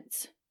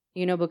sense,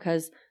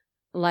 because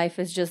life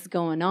is just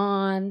going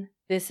on.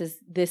 This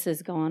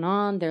is going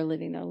on. They're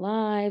living their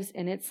lives.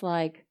 And it's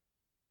like,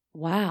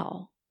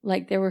 wow,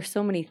 like there were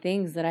so many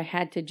things that I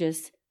had to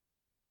just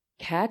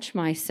catch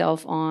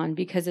myself on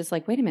because it's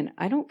like, wait a minute,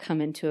 I don't come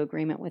into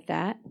agreement with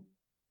that,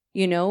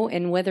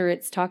 and whether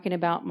it's talking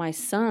about my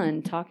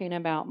son, talking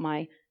about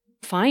my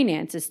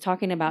finances,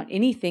 talking about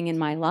anything in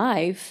my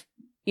life,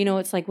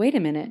 it's like, wait a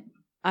minute,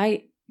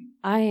 I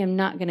am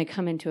not going to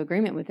come into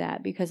agreement with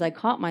that because I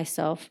caught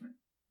myself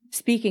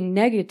speaking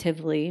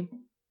negatively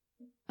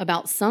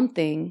about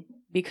something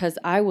because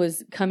I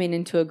was coming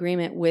into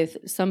agreement with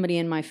somebody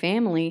in my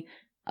family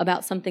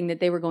about something that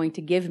they were going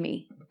to give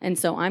me. And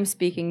so I'm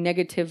speaking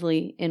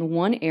negatively in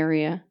one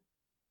area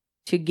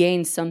to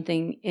gain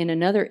something in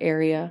another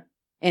area,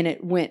 and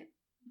it went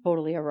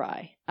totally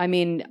awry. I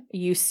mean,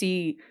 you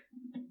see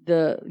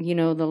the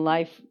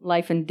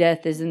life and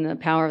death is in the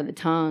power of the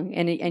tongue,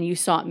 and you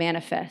saw it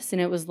manifest.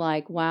 And it was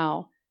like,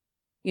 wow,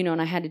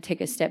 and I had to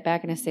take a step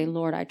back and I say,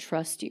 Lord, I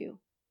trust you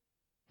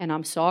and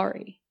I'm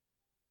sorry,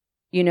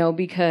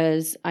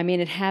 because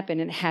it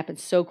happened, and it happened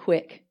so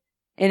quick,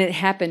 and it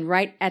happened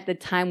right at the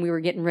time we were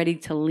getting ready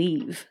to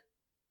leave,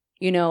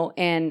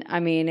 and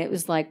it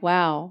was like,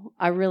 wow,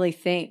 I really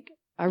thank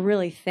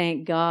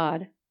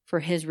God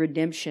for his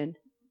redemption,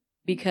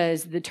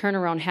 because the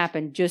turnaround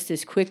happened just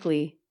as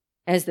quickly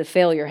as the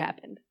failure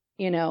happened,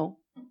 and,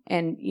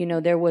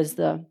 there was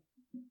the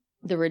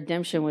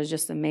redemption was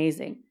just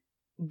amazing.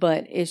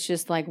 But it's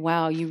just like,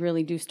 wow, you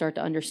really do start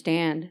to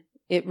understand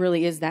it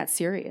really is that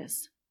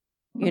serious,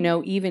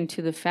 even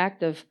to the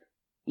fact of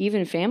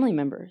even family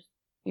members.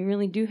 You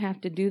really do have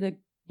to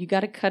you got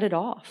to cut it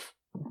off.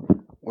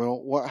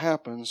 Well, what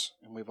happens,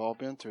 and we've all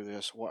been through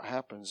this, what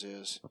happens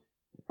is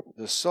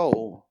the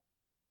soul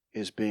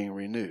is being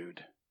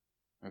renewed,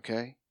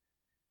 okay?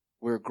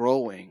 We're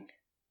growing,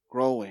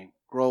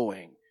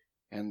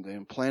 and the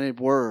implanted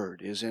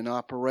word is in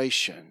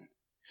operation.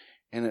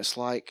 And it's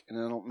like, and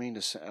I don't mean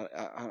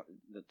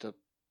to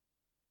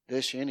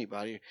dish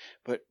anybody,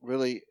 but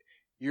really,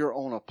 you're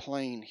on a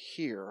plane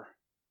here,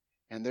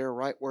 and they're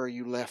right where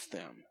you left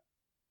them.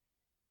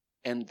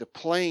 And the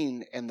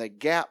plane and the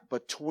gap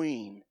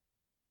between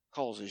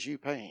causes you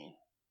pain,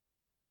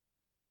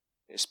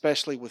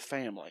 especially with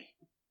family.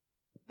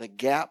 The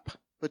gap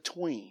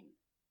between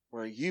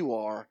where you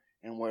are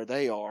and where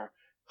they are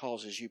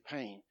causes you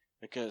pain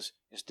because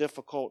it's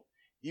difficult.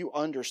 You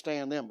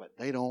understand them, but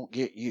they don't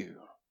get you.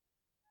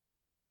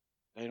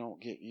 They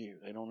don't get you.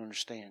 They don't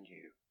understand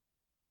you.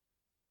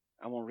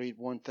 I want to read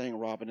one thing,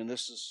 Robin, and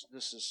this is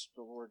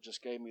the Lord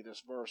just gave me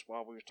this verse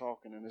while we were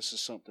talking, and this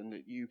is something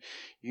that you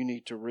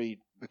need to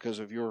read because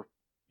of your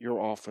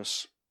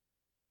office.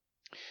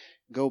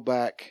 Go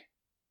back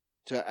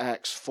to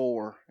Acts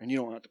 4, and you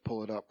don't have to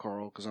pull it up,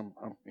 Carl, because I'm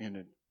in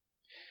it.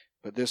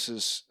 But this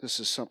is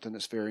something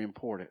that's very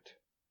important.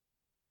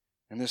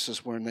 And this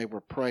is when they were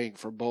praying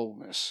for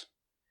boldness.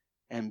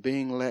 And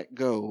being let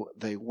go,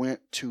 they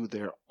went to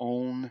their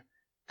own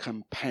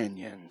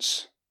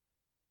companions.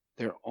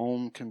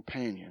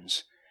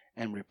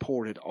 And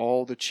reported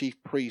all the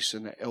chief priests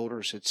and the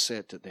elders had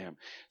said to them.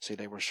 See,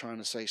 they were trying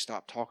to say,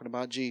 stop talking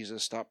about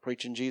Jesus, stop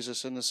preaching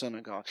Jesus in the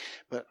synagogue.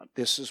 But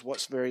this is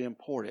what's very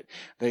important.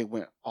 They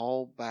went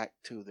all back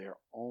to their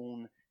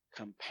own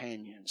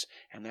companions.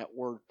 And that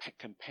word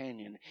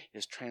companion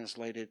is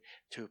translated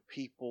to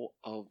people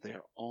of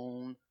their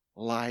own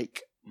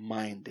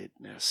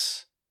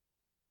like-mindedness.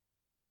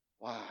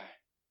 Why?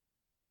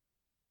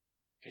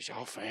 Because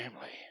y'all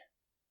family.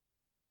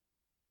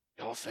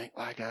 Y'all think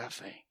like I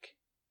think.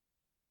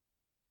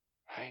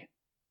 Right?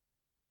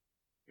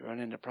 You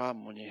run into a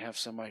problem when you have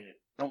somebody that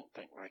don't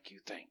think like you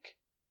think.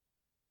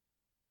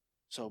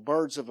 So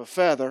birds of a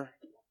feather,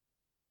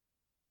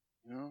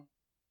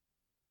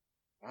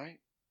 right?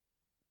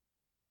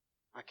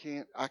 I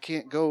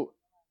can't go.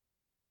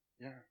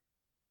 Yeah.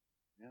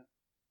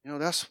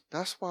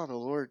 That's why the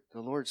Lord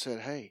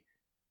said, hey,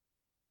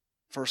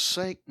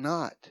 forsake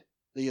not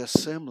the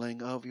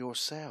assembling of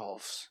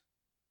yourselves.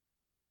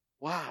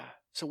 Why?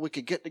 So we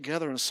could get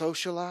together and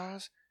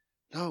socialize?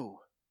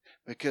 No.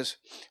 Because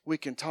we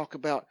can talk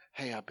about,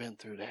 hey, I've been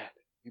through that.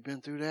 You've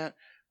been through that?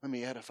 Let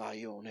me edify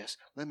you on this.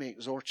 Let me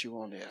exhort you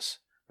on this.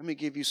 Let me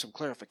give you some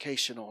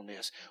clarification on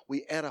this.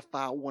 We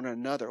edify one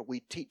another.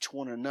 We teach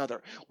one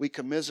another. We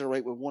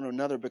commiserate with one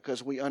another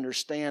because we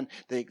understand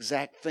the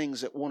exact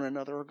things that one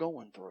another are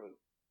going through.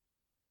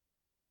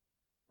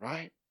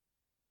 Right?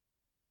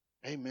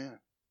 Amen.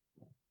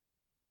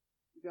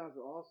 You guys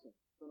are awesome.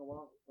 It's been a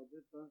while since I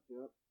did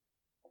friendship.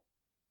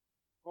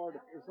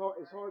 It's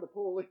hard to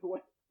pull Lee away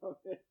from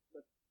it,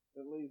 but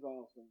Lee's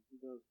awesome. He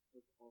does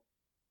awesome.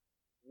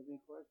 Any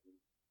questions?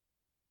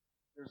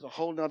 There's a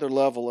whole nother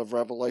level of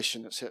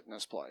revelation that's hitting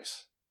this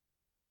place.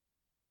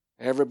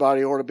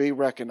 Everybody ought to be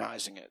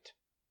recognizing it.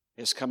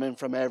 It's coming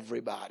from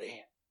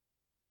everybody.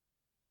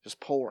 Just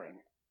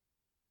pouring.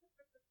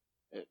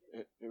 It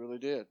really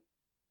did.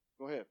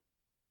 Go ahead.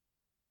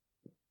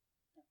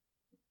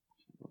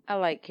 I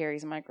like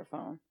Carey's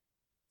microphone.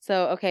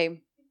 So,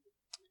 okay,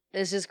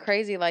 it's just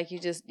crazy. Like you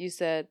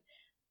said,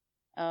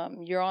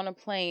 you're on a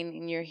plane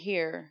and you're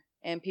here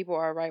and people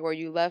are right where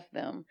you left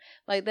them.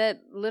 Like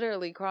that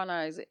literally, Carl and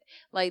I,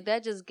 like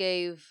that just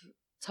gave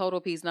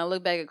total peace. And I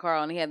look back at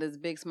Carl and he had this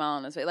big smile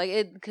on his face. Like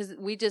it, because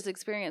we just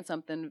experienced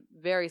something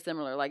very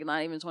similar, like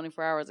not even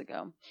 24 hours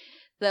ago.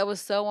 That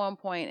was so on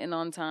point and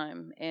on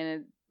time. And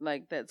it,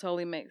 like that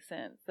totally makes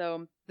sense.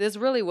 So this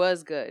really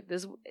was good.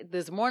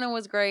 This morning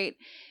was great.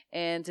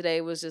 And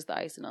today was just the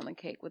icing on the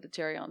cake with the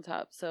cherry on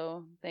top.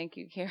 So thank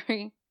you,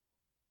 Carey.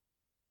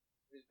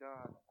 Praise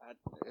God.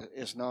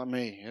 It's not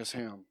me. It's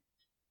him.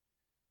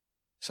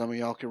 Some of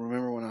y'all can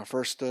remember when I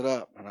first stood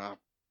up and I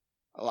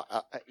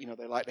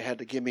they like to have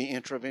to give me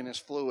intravenous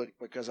fluid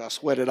because I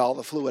sweated all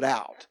the fluid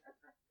out.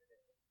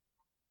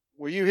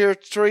 Were you here,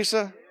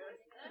 Teresa?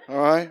 All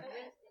right.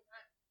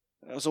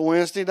 That was a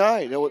Wednesday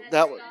night.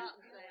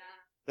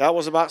 That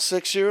was about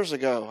 6 years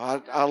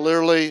ago. I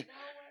literally,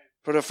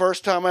 for the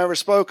first time I ever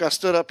spoke, I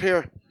stood up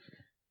here.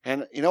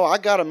 And, I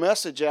got a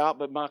message out,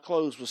 but my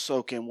clothes was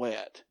soaking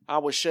wet. I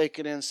was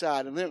shaking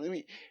inside. And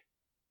then,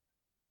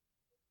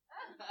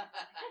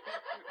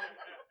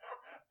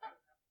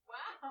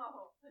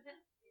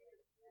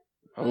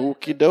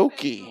 Okie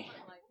dokie.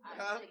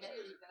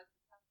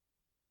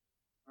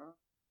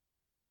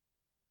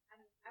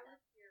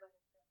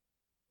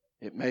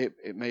 It may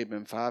have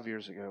been 5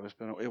 years ago.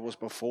 It was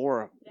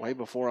way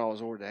before I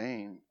was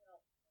ordained.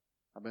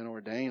 I've been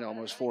ordained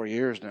almost 4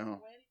 years now.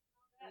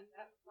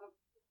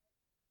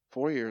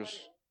 4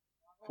 years.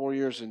 4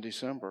 years in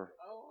December.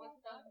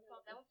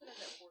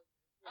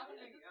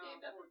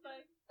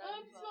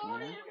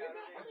 Mm-hmm.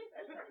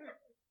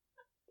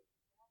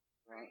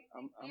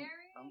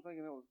 I'm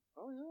thinking it was.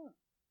 Oh yeah.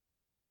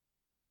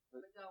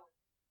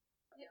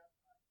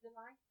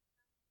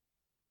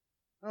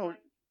 No,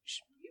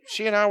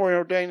 she and I were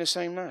ordained the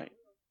same night.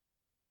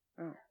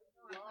 Oh.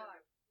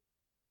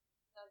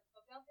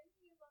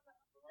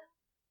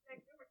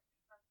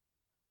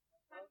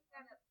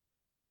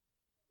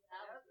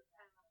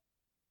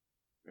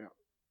 Yeah.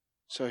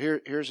 So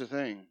here's the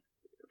thing.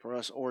 For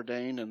us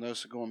ordained and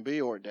those who are going to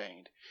be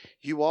ordained,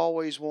 you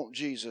always want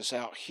Jesus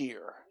out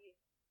here.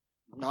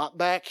 Not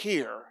back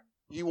here.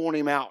 You want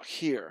him out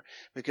here.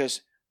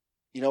 Because,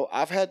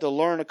 I've had to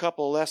learn a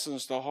couple of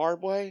lessons the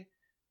hard way.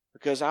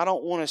 Because I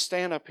don't want to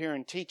stand up here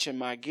and teaching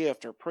my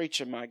gift or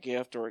preaching my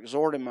gift or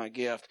exhorting my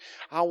gift.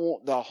 I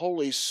want the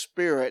Holy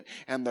Spirit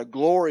and the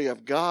glory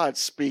of God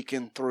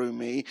speaking through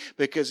me.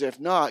 Because if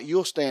not,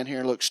 you'll stand here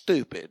and look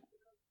stupid.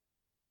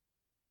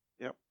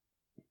 Yep.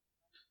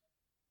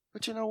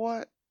 But you know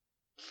what?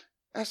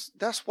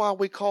 That's why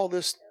we call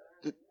this.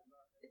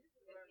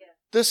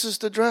 This is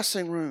the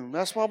dressing room.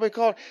 That's why we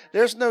call it.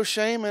 There's no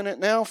shame in it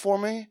now for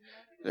me.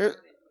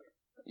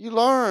 You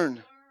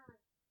learn.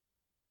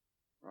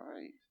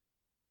 Right.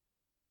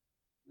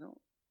 No.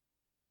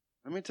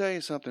 Let me tell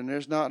you something.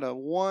 There's not a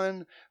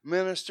one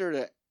minister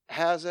that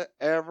hasn't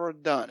ever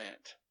done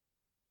it.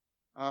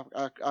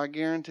 I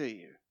guarantee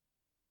you.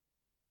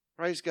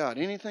 Praise God.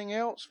 Anything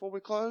else before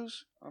we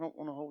close? I don't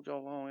want to hold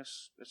y'all long.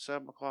 It's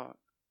 7 o'clock.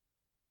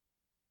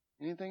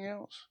 Anything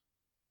else?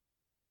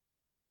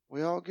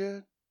 We all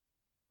good?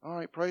 All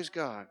right, praise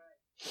God.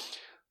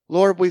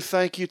 Lord, we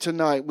thank you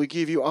tonight. We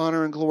give you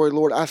honor and glory.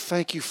 Lord, I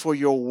thank you for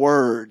your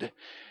word.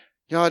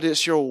 God,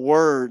 it's your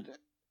word,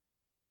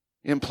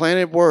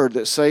 implanted word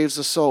that saves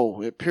the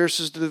soul. It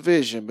pierces the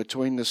division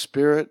between the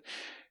spirit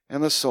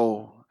and the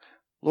soul.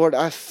 Lord,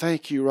 I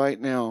thank you right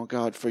now,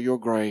 God, for your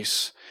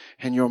grace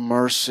and your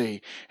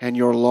mercy and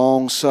your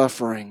long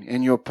suffering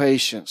and your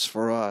patience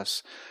for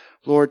us.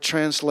 Lord,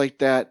 translate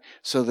that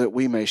so that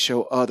we may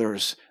show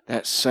others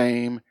that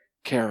same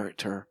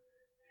character.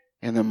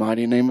 In the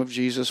mighty name of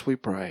Jesus we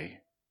pray.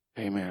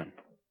 Amen.